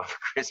All I Want for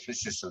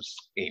Christmas Is Some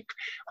Sleep,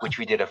 which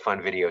we did a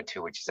fun video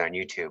to, which is on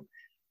YouTube.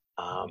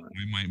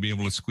 We might be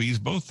able to squeeze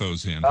both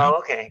those in. Oh,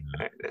 okay.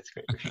 That's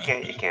great. If you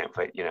can't, you can't.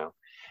 But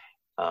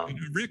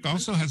Rick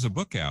also has a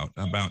book out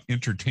about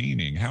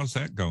entertaining. How's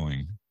that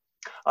going?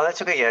 Oh,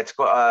 that's okay. Yeah, it's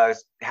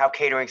How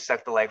Catering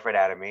Sucked the Life Right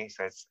Out of Me.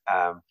 So it's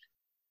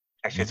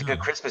actually it's a good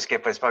Christmas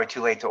gift, but it's probably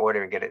too late to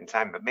order and get it in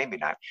time. But maybe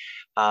not.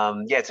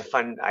 It's a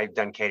fun. I've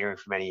done catering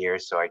for many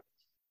years, so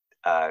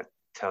I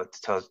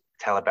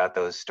tell about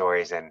those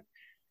stories and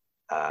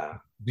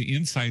the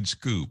inside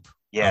scoop.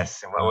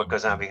 Yes, and what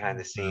goes on behind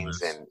the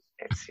scenes, and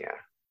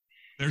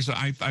it's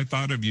I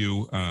thought of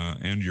you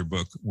and your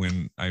book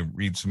when I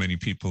read so many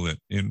people that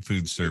in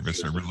food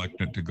service are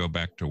reluctant to go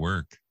back to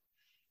work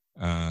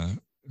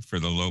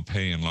for the low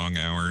pay and long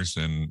hours,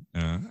 and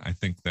I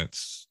think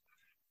it's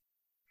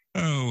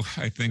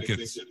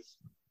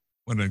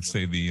what I'd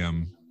say the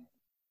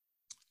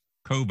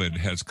COVID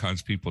has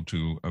caused people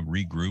to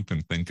regroup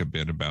and think a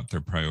bit about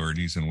their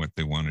priorities and what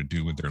they want to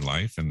do with their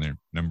life and their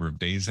number of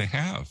days they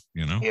have.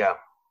 Yeah.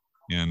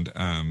 And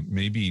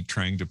maybe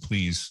trying to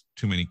please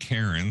too many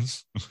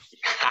Karens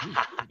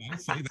I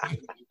say that?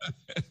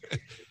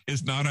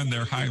 is not on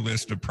their high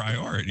list of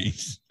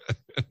priorities.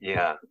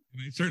 Yeah.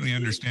 And I certainly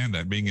understand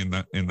that, being in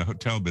the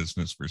hotel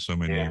business for so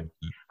many years.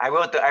 I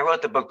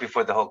wrote the book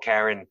before the whole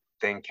Karen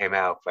thing came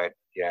out, but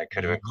I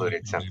could have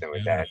included something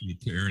with that.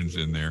 Karen's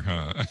in there,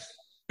 huh?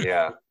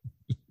 Yeah.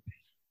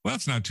 Well,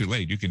 it's not too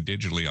late. You can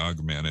digitally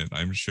augment it,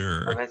 I'm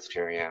sure. Oh, that's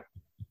true. Yeah.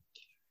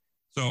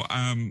 So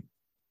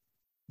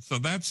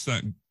that's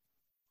the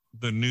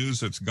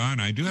news that's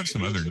gone. I do have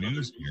some other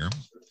news here.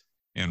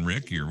 And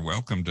Rick, you're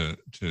welcome to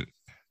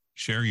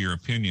share your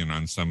opinion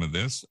on some of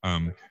this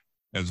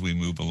as we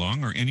move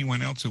along, or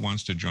anyone else who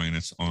wants to join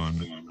us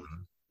on.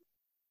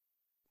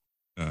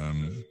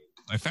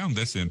 I found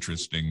this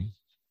interesting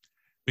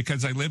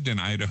because I lived in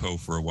Idaho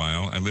for a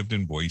while. I lived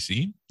in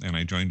Boise, and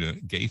I joined a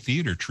gay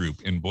theater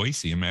troupe in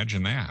Boise.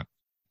 Imagine that.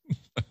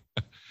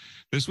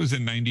 This was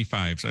in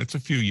 95, so that's a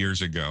few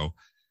years ago.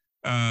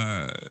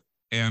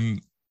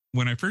 And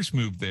when I first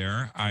moved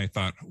there, I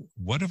thought,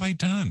 what have I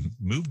done?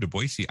 Moved to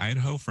Boise,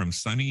 Idaho from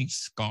sunny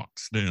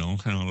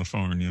Scottsdale,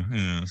 California.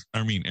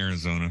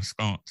 Arizona,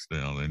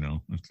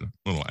 Scottsdale, it's a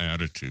little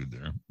attitude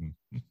there.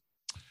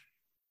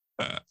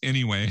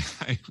 Anyway,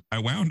 I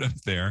wound up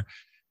there.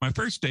 My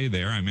first day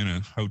there, I'm in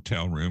a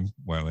hotel room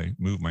while I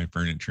move my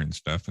furniture and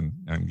stuff, and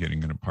I'm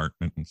getting an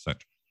apartment and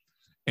such.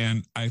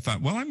 And I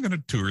thought, well, I'm going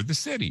to tour the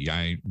city.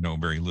 I know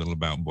very little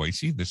about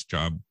Boise. This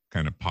job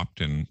kind of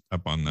popped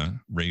up on the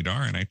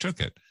radar, and I took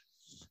it.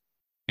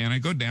 And I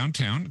go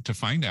downtown to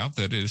find out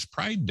that it is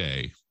Pride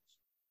Day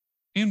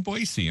in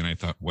Boise. And I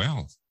thought,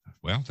 well,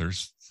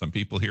 there's some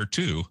people here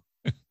too.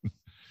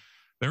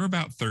 There were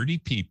about 30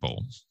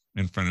 people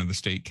in front of the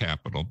state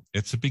capitol.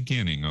 It's a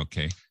beginning,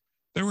 okay?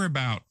 There were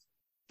about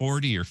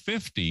 40 or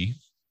 50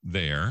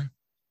 there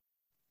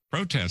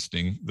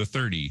protesting the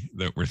 30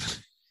 that were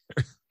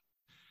there.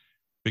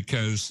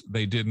 because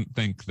they didn't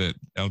think that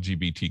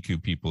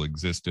LGBTQ people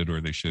existed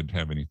or they should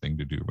have anything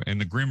to do with it.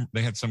 And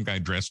they had some guy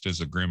dressed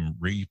as a Grim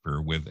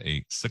Reaper with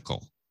a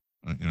sickle,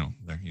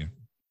 there you.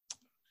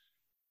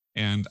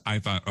 And I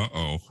thought,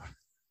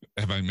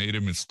 have I made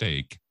a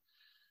mistake?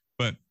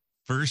 But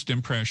first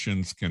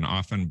impressions can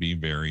often be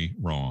very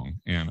wrong.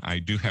 And I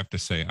do have to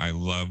say, I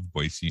love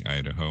Boise,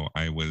 Idaho.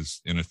 I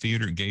was in a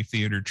gay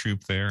theater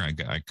troupe there.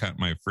 I cut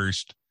my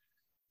first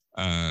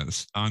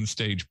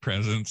on-stage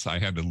presence. I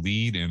had to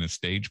lead in a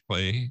stage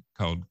play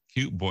called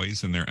Cute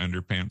Boys in Their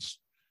Underpants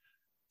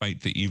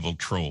Fight the Evil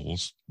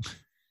Trolls.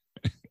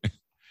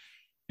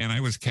 And I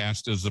was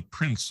cast as the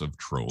Prince of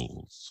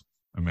Trolls.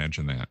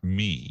 Imagine that.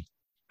 Me,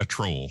 a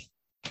troll.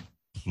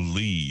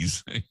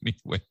 Please.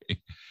 Anyway,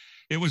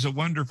 it was a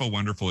wonderful,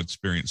 wonderful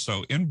experience.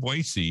 So in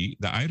Boise,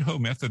 the Idaho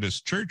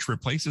Methodist Church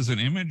replaces an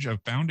image of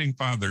founding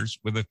fathers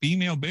with a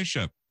female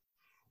bishop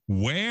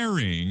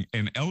wearing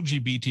an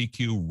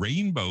LGBTQ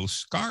rainbow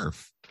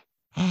scarf.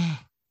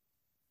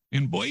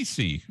 In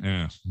Boise,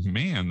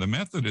 man, the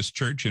Methodist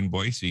Church in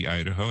Boise,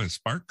 Idaho has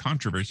sparked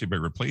controversy by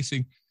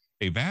replacing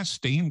a vast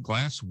stained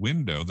glass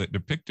window that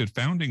depicted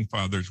founding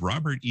fathers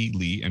Robert E.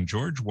 Lee and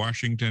George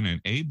Washington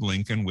and Abe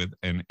Lincoln with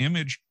an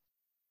image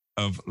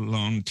of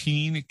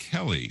Lontine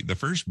Kelly, the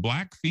first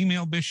Black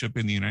female bishop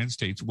in the United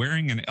States,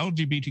 wearing an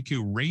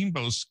LGBTQ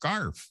rainbow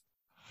scarf.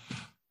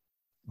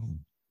 Oh,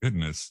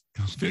 goodness.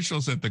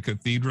 Officials at the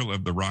Cathedral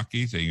of the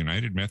Rockies, a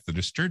United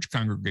Methodist Church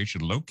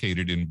congregation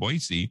located in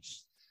Boise,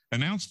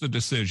 announced the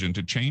decision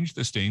to change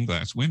the stained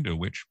glass window,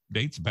 which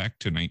dates back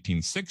to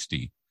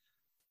 1960.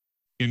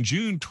 In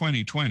June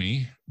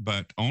 2020,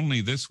 but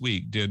only this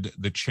week, did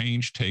the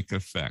change take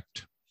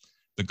effect.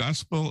 The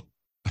gospel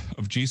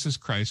of Jesus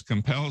Christ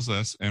compels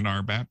us, and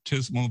our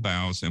baptismal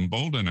vows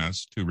embolden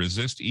us to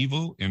resist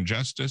evil,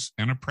 injustice,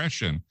 and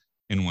oppression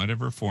in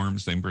whatever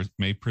forms they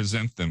may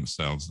present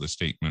themselves, the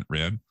statement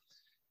read,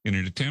 in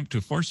an attempt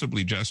to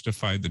forcibly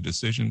justify the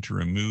decision to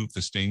remove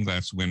the stained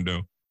glass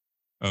window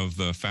of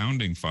the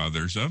founding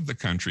fathers of the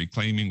country,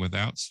 claiming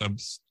without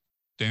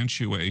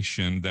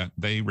substantiation that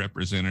they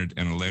represented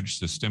an alleged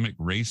systemic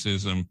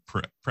racism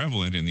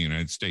prevalent in the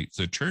United States.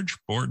 The church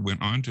board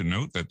went on to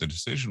note that the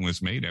decision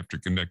was made after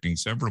conducting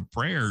several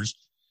prayers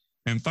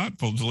and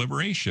thoughtful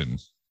deliberation,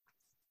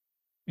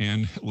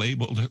 and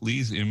labeled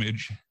Lee's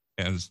image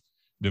as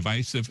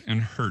divisive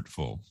and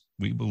hurtful.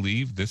 We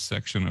believe this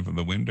section of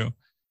the window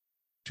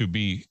to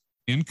be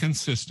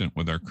inconsistent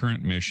with our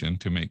current mission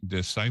to make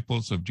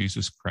disciples of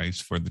Jesus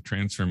Christ for the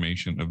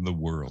transformation of the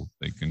world,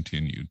 they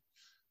continued.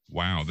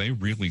 Wow, they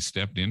really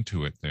stepped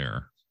into it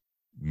there.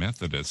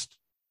 Methodist.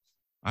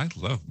 I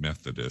love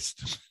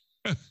Methodist.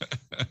 Oh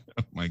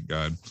my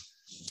God.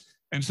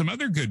 And some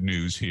other good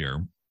news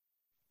here,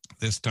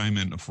 this time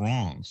in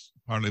France.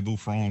 Parlez-vous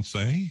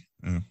français?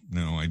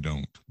 No, I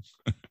don't.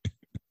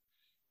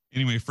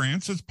 Anyway,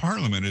 France's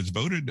parliament has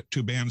voted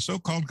to ban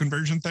so-called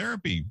conversion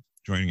therapy,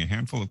 joining a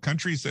handful of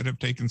countries that have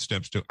taken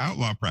steps to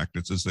outlaw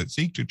practices that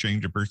seek to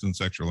change a person's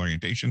sexual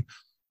orientation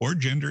or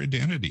gender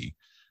identity.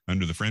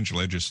 Under the French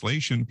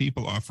legislation,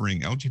 people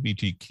offering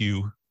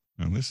LGBTQ,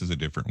 this is a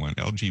different one,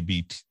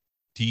 LGBTIQ.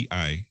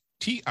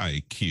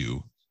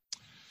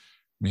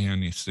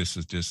 Man, this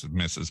is just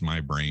messes my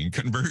brain.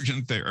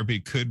 Conversion therapy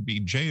could be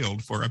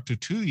jailed for up to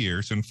 2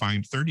 years and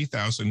fined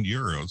 30,000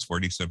 euros,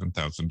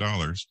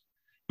 $47,000,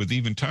 with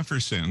even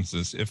tougher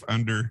sentences if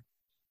under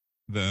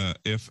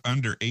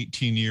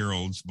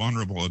 18-year-olds,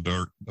 vulnerable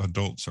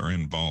adults are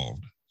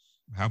involved.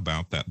 How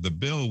about that? The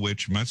bill,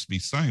 which must be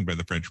signed by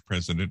the French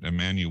President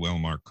Emmanuel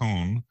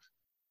Macron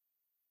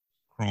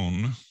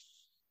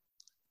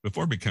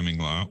before becoming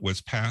law,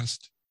 was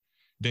passed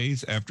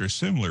days after a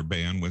similar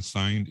ban was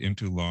signed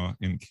into law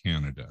in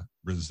Canada,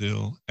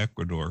 Brazil,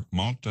 Ecuador,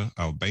 Malta,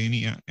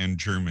 Albania, and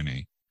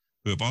Germany,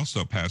 who have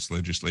also passed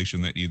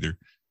legislation that either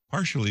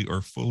partially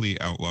or fully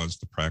outlaws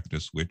the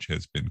practice, which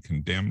has been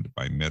condemned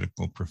by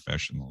medical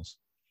professionals.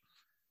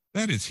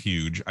 That is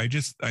huge.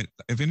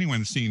 If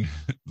anyone's seen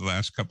the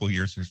last couple of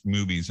years, there's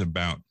movies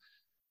about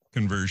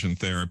conversion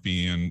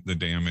therapy and the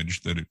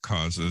damage that it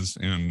causes.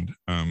 And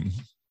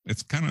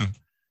it's kind of,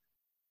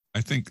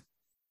 I think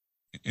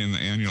in the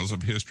annals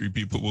of history,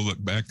 people will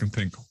look back and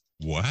think,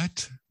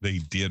 what? They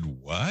did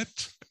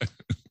what?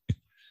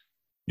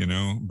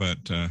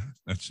 But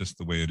that's just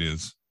the way it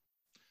is.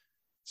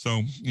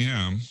 So,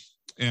 yeah.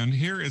 And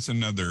here is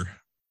another,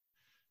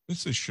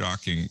 this is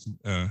shocking.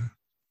 I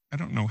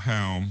don't know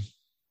how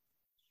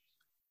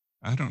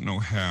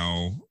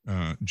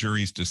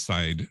juries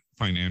decide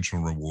financial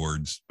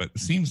rewards, but it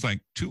seems like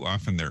too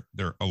often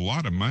they're a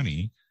lot of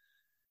money,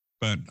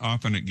 but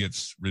often it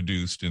gets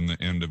reduced in the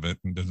end of it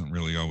and doesn't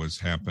really always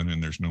happen,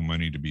 and there's no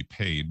money to be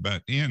paid.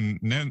 But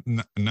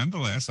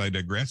nonetheless, I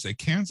digress. A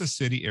Kansas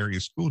City area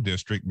school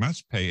district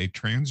must pay a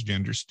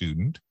transgender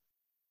student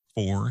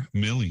 $4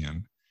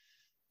 million,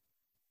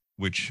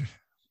 which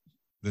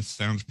this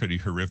sounds pretty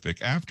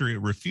horrific. After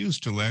it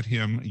refused to let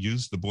him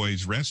use the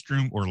boys'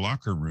 restroom or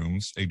locker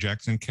rooms, a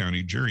Jackson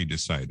County jury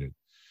decided.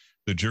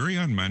 The jury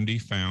on Monday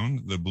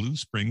found the Blue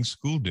Springs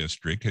School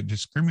District had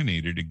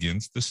discriminated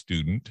against the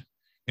student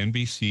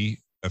NBC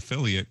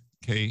affiliate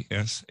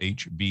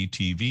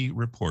KSHB-TV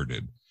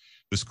reported.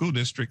 The school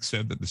district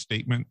said that in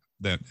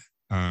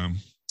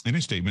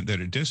a statement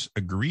that it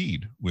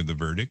disagreed with the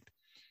verdict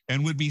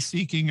and would be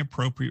seeking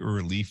appropriate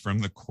relief from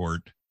the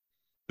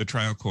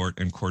trial court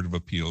and court of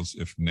appeals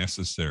if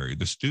necessary.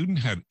 The student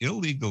had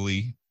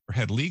legally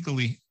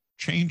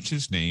changed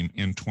his name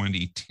in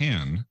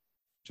 2010,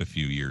 a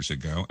few years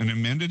ago, and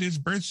amended his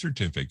birth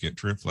certificate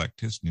to reflect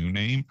his new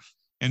name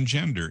and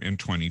gender in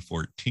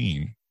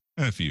 2014,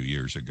 a few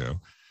years ago,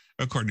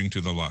 according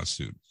to the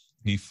lawsuit.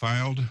 He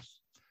filed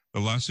the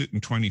lawsuit in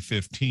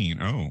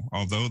 2015.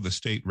 Although the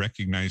state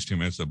recognized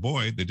him as a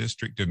boy, the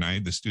district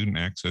denied the student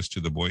access to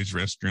the boys'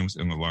 restrooms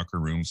and the locker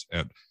rooms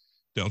at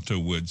Delta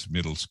Woods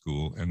Middle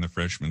School and the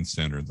freshman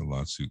center, the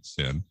lawsuit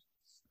said.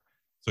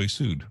 So he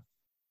sued.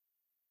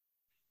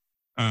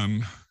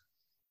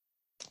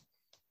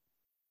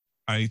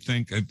 I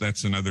think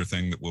that's another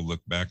thing that we'll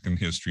look back in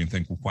history and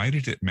think, why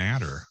did it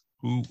matter?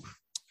 Oh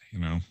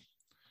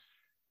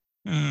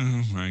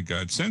my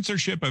God.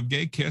 Censorship of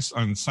gay kiss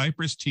on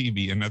Cyprus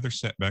TV, another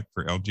setback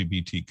for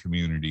LGBT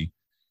community.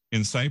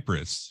 In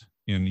Cyprus,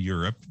 in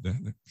Europe,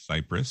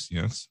 Cyprus,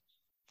 yes.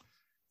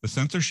 The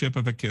censorship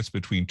of a kiss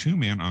between two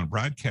men on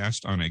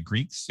broadcast on a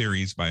Greek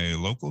series by a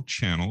local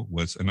channel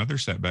was another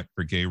setback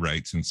for gay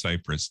rights in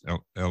Cyprus,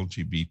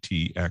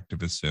 LGBT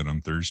activists said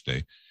on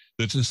Thursday.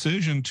 The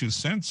decision to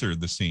censor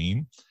the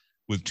scene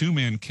with two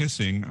men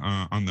kissing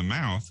on the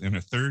mouth in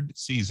a third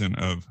season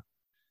of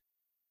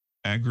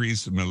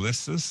Agris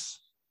Melissus,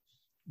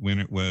 when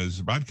it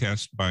was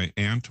broadcast by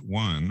Ant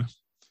One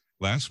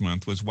last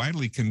month, was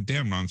widely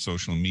condemned on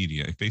social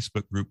media. A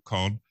Facebook group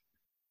called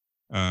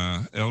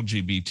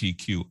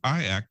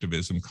LGBTQI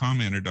Activism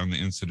commented on the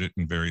incident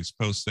in various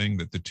posts, saying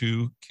that the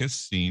two kiss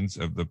scenes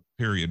of the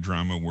period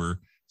drama were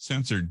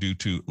censored due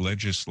to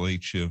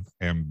legislative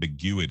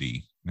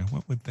ambiguity. Now,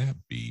 what would that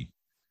be?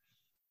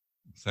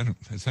 Is that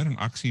an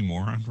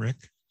oxymoron,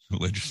 Rick?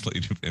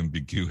 Legislative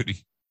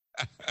ambiguity.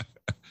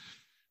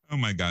 Oh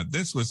my God.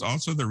 This was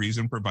also the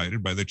reason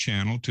provided by the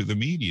channel to the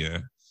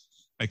media.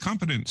 A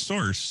competent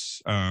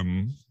source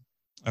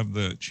of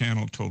the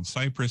channel told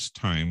Cyprus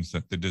Times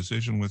that the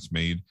decision was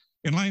made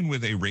in line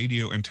with a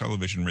radio and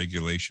television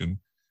regulation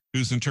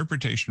whose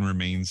interpretation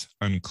remains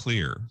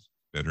unclear.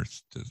 Better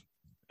to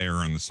err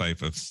on the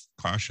side of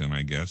caution,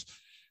 I guess.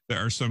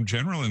 There are some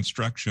general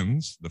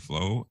instructions. The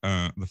flow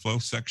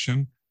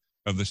section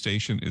of the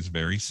station is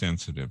very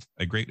sensitive.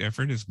 A great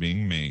effort is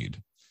being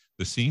made.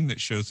 The scene that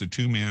shows the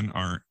two men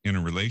are in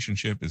a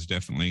relationship is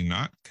definitely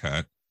not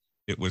cut.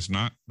 It was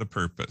not the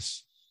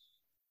purpose.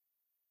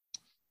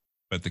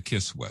 But the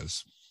kiss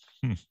was.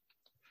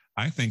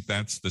 I think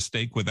that's the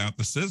steak without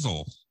the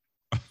sizzle.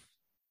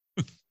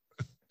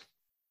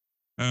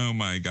 Oh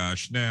my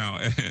gosh. Now,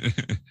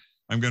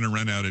 I'm going to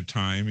run out of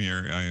time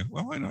here. I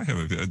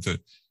have a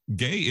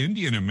gay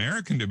Indian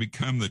American to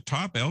become the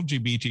top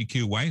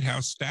LGBTQ White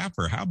House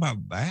staffer. How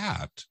about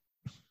that?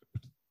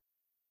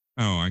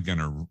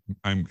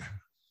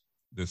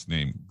 This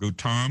name,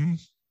 Gautam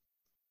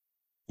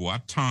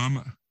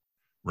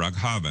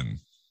Raghavan,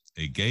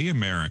 a gay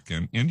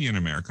Indian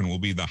American, will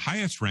be the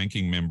highest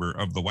ranking member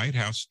of the White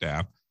House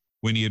staff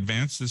when he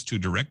advances to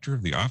director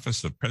of the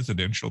Office of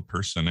Presidential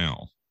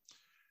Personnel.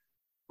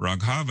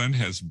 Raghavan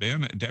has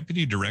been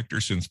deputy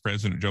director since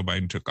President Joe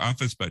Biden took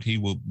office, but he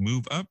will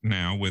move up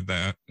now with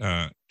that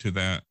to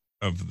that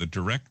of the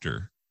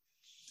director.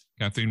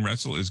 Kathleen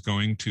Russell is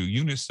going to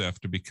UNICEF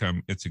to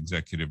become its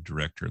executive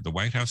director. The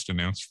White House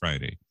announced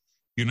Friday.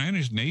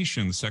 United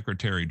Nations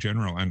Secretary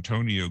General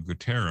Antonio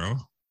Guterres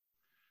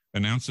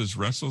announces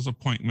Russell's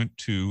appointment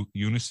to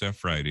UNICEF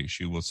Friday.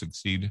 She will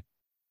succeed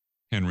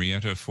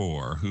Henrietta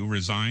Fore, who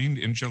resigned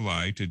in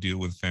July to deal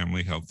with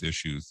family health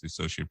issues, the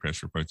Associated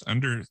Press reports.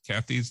 Under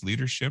Kathy's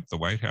leadership, the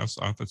White House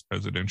Office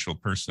Presidential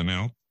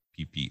Personnel,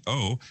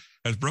 PPO,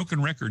 has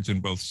broken records in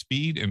both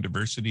speed and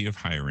diversity of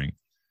hiring,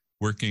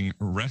 working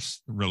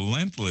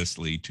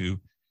relentlessly to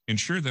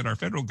ensure that our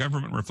federal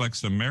government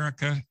reflects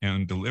America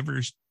and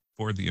delivers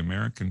for the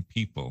American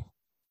people,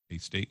 a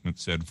statement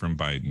said from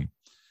Biden.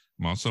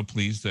 I'm also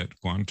pleased that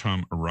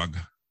Gautam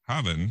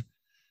Raghavan,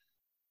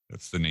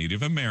 that's the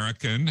Native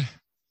American,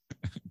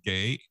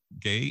 gay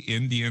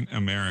Indian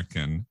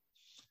American,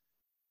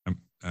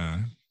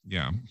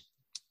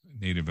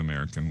 Native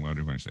American, what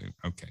do I say?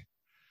 Okay.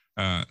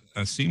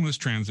 A seamless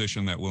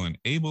transition that will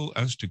enable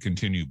us to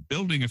continue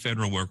building a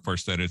federal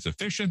workforce that is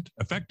efficient,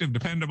 effective,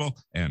 dependable,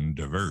 and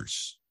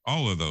diverse.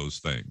 All of those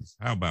things.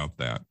 How about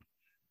that?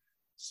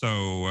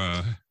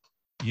 So,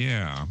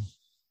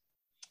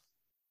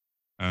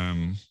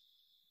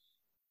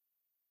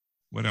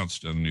 what else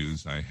the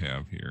news I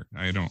have here?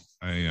 I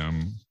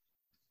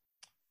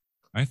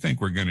think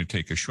we're going to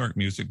take a short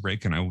music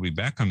break, and I will be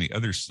back on the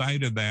other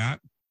side of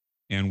that,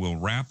 and we'll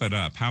wrap it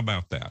up. How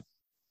about that?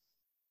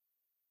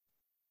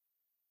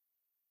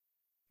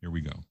 Here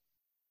we go.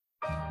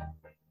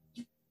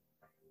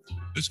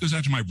 This goes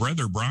out to my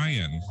brother,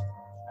 Brian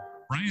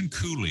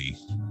Cooley.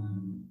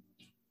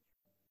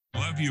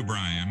 Love you,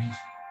 Brian.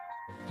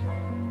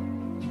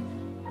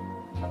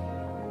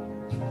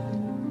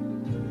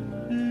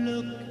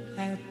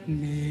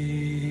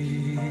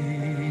 me.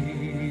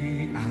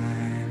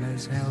 I'm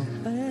as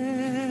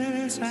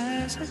helpless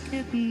as a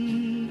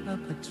kitten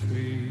up a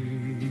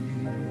tree,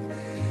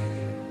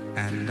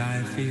 and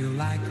I feel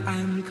like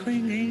I'm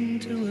clinging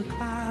to a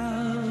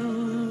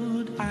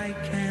cloud I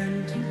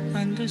can't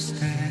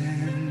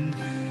understand.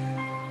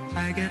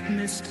 I get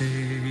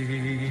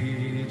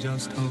misty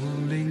just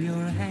holding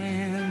your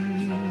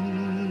hand.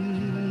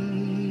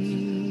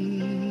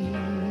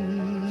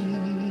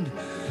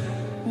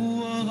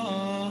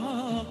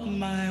 Walk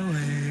my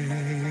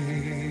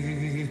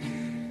way,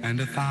 and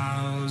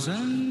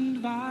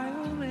 1,000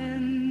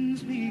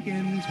 violins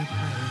begin to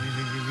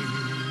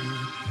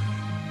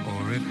play.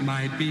 Or it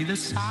might be the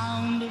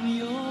sound of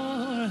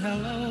your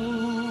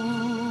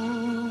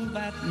hello,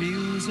 that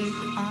music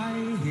I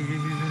hear.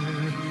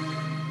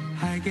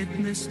 I get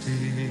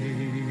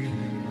misty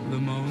the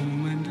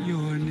moment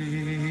you're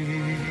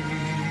near.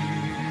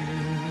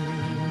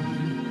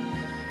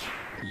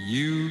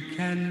 You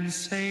can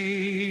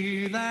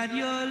say that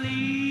you're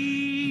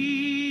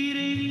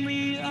leading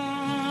me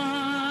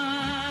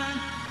on,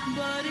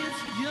 but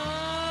it's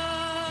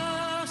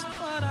just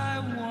what I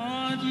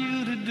want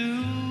you to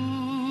do.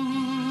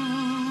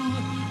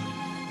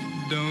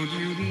 Don't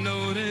you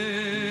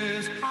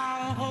notice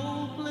how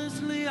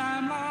hopelessly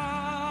I'm lost?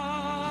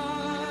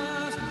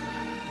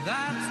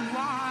 That's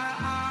why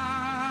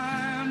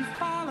I'm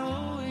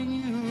following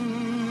you.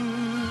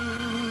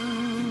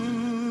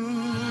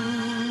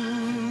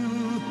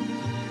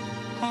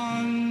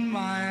 On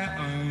my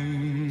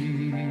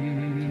own,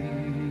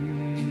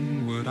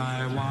 would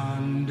I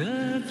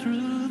wander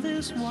through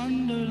this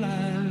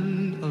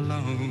wonderland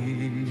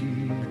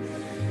alone,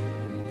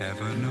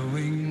 ever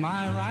knowing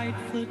my right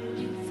foot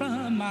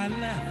from my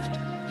left,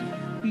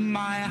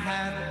 my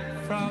hat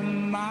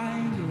from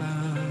my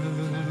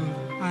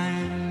glove?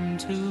 I'm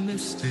too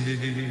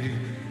misty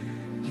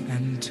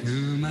and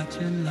too much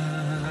in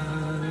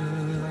love.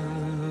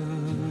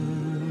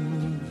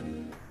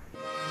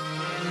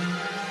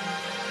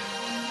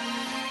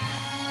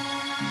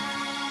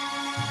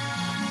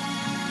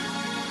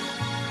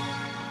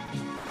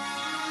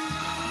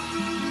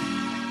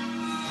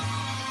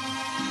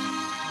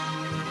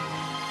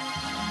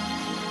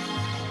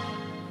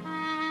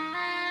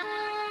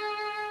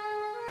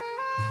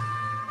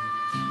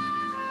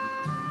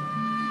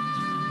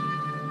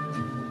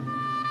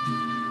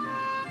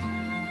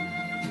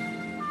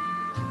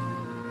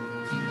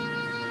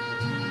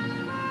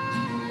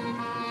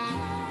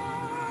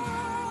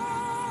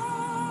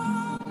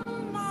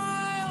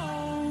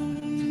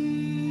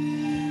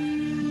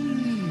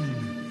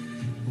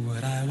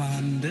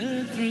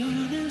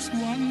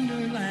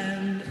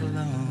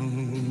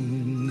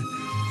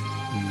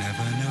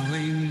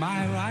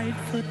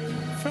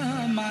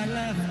 From my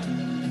left,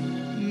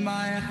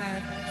 my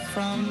hat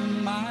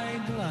from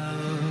my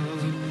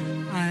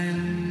glove.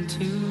 I'm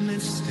too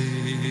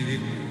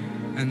misty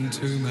and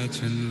too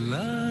much in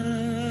love.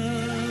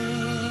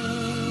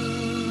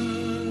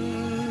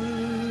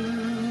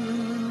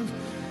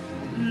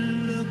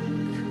 Look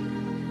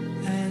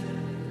at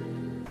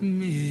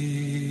me.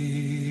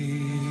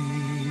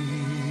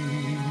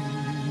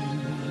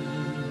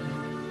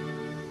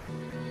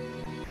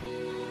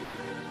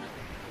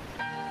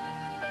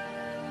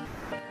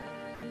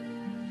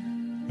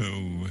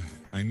 Oh,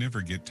 I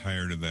never get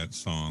tired of that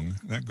song.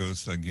 That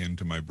goes again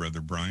to my brother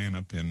Brian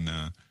up in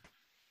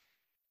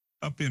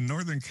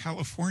Northern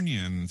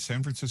California in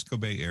San Francisco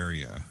Bay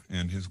Area,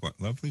 and his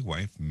lovely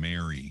wife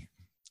Mary.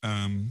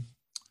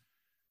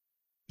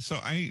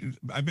 So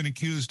I've been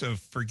accused of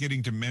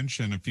forgetting to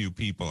mention a few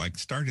people. I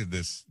started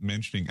this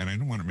mentioning, and I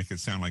don't want to make it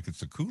sound like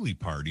it's a Cooley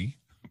party,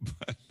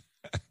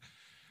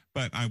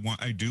 but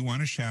I do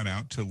want to shout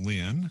out to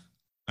Lynn,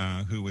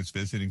 who was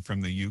visiting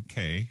from the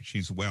UK.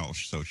 She's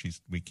Welsh, so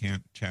we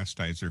can't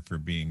chastise her for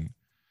being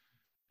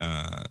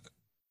a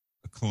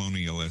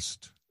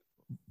colonialist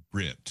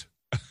Brit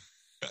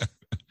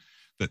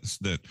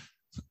that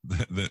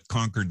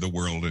conquered the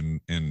world and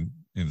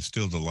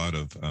instilled a lot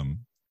of.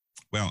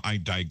 Well, I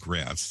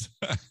digress.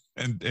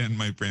 and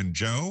my friend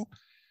Joe,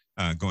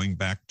 going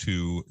back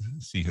to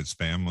see his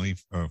family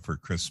for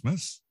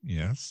Christmas,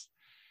 yes,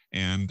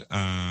 and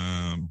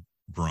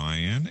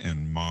Brian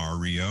and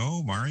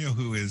Mario,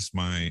 who is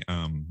my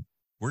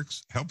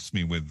helps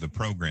me with the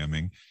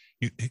programming.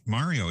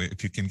 Mario,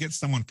 if you can get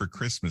someone for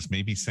Christmas,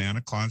 maybe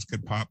Santa Claus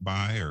could pop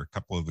by, or a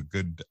couple of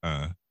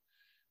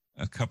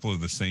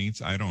the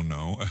saints. I don't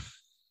know.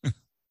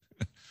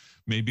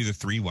 Maybe the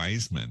three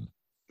wise men.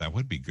 That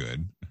would be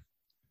good.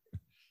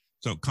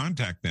 So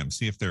contact them,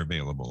 see if they're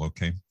available.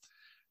 Okay.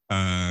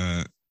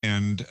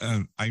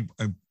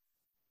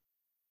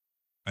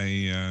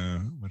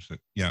 What's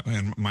it? Yeah,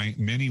 and my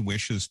many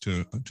wishes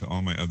to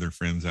all my other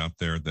friends out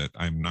there that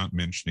I'm not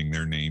mentioning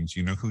their names.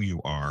 You know who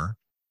you are.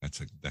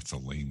 That's a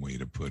lame way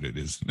to put it,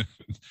 isn't it?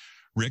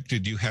 Rick,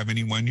 did you have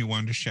anyone you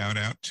wanted to shout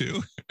out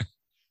to?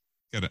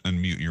 Got to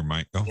unmute your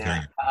mic. Oh,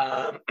 yeah.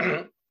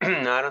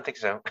 No, I don't think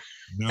so.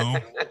 No.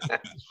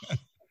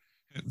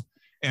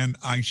 And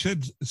I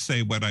should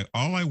say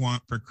all I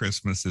want for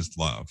Christmas is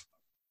love.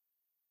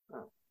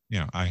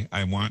 Yeah.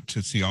 I want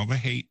to see all the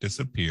hate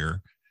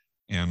disappear,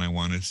 and I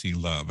want to see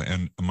love.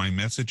 And my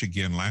message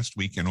again last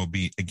week, and will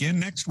be again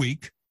next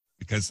week,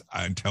 because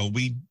until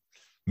we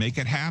make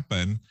it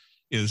happen,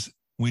 is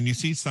when you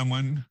see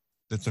someone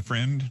that's a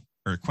friend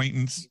or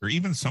acquaintance or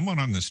even someone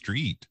on the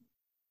street,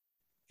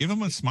 give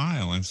them a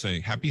smile and say,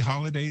 Happy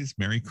Holidays,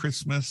 Merry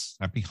Christmas,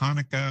 Happy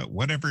Hanukkah,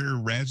 whatever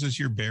razzes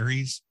your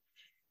berries.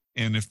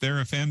 And if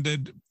they're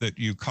offended that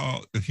you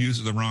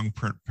use the wrong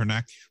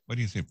what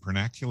do you say,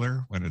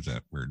 vernacular? What is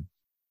that word?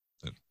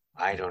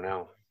 I don't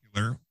know.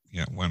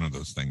 Yeah, one of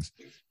those things.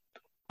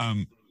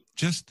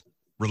 Just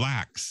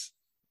relax.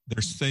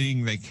 They're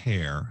saying they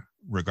care,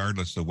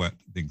 regardless of what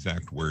the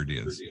exact word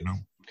is. You know,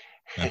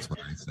 that's what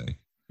I say.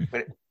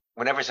 But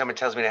whenever someone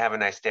tells me to have a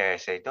nice day, I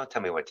say, don't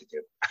tell me what to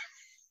do.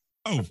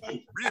 Oh,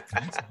 Rick,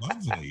 that's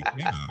lovely.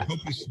 Yeah, I hope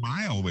you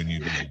smile when you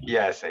do.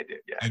 Yes, I do.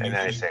 Yeah, and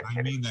I say,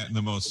 I mean that in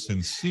the most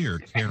sincere,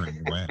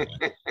 caring way.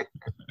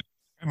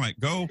 I'm like,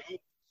 go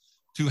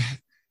to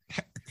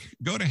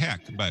heck,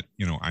 but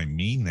I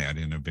mean that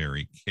in a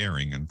very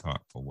caring and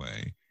thoughtful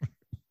way.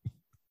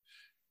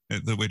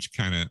 Which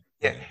kind of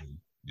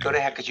go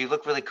to heck, because you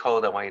look really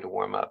cold. I want you to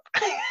warm up.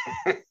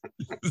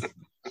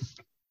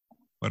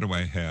 What do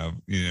I have?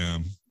 Yeah.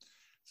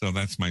 So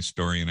that's my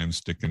story, and I'm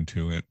sticking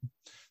to it.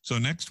 So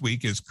next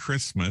week is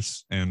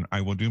Christmas, and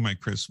I will do my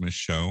Christmas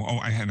show. Oh,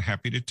 I am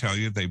happy to tell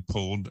you they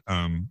pulled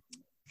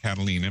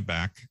Catalina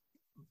back,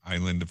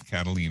 island of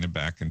Catalina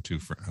back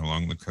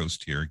along the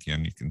coast here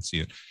again. You can see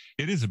it.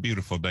 It is a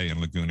beautiful day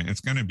in Laguna. It's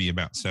going to be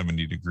about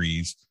 70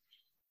 degrees.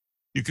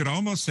 You could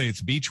almost say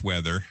it's beach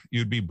weather.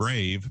 You'd be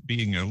brave,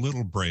 being a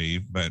little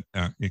brave, but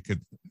it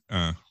could,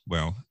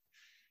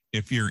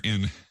 if you're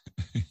in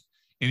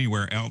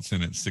anywhere else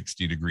and it's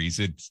 60 degrees,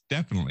 it's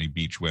definitely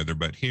beach weather.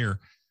 But here,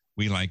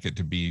 we like it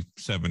to be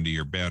 70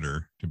 or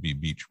better to be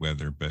beach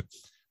weather, but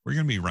we're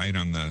going to be right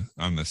on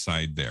the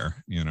side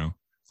there,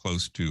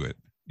 close to it.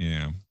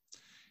 Yeah.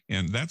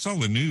 And that's all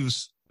the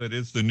news. That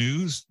is the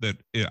news that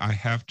I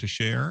have to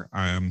share.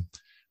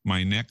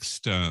 My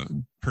next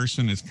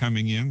person is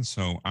coming in.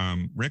 So,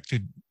 Rick,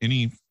 did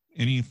any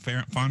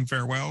fond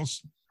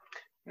farewells?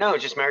 No,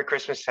 just Merry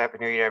Christmas, Happy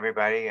New Year,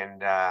 everybody.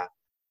 And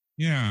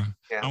yeah,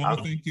 I want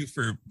to thank you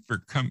for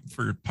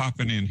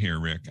popping in here,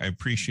 Rick. I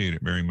appreciate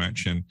it very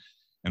much. And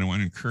I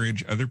want to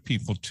encourage other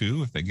people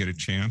too, if they get a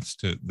chance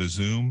the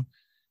Zoom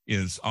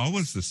is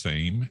always the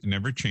same. It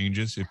never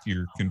changes. If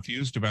you're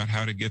confused about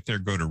how to get there,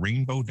 go to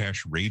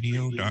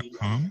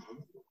rainbow-radio.com,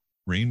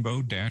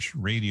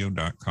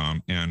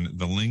 rainbow-radio.com. And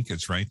the link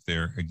is right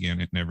there. Again,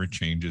 it never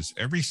changes.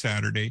 Every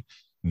Saturday,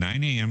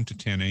 9 a.m. to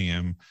 10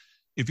 a.m.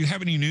 If you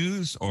have any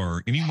news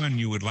or anyone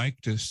you would like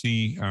to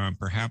see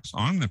perhaps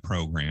on the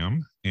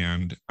program,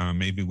 and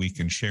maybe we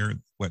can share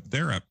what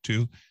they're up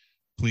to,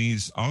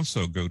 please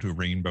also go to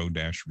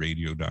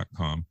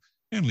rainbow-radio.com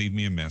and leave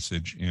me a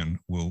message, and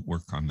we'll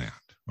work on that.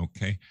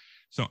 Okay.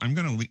 So I'm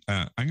going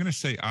to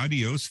say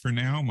adios for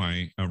now.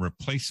 My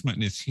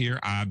replacement is here,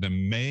 Ada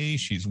May.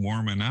 She's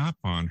warming up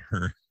on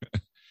her.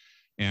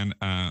 And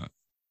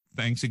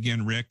thanks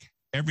again, Rick.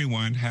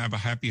 Everyone, have a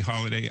happy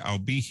holiday. I'll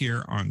be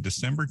here on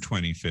December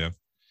 25th.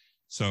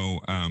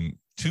 So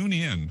tune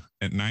in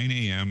at 9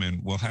 a.m.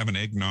 and we'll have an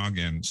eggnog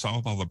and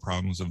solve all the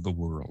problems of the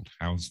world.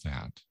 How's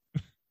that?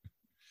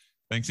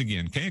 Thanks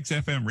again.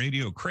 KXFM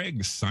Radio,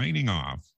 Craig signing off.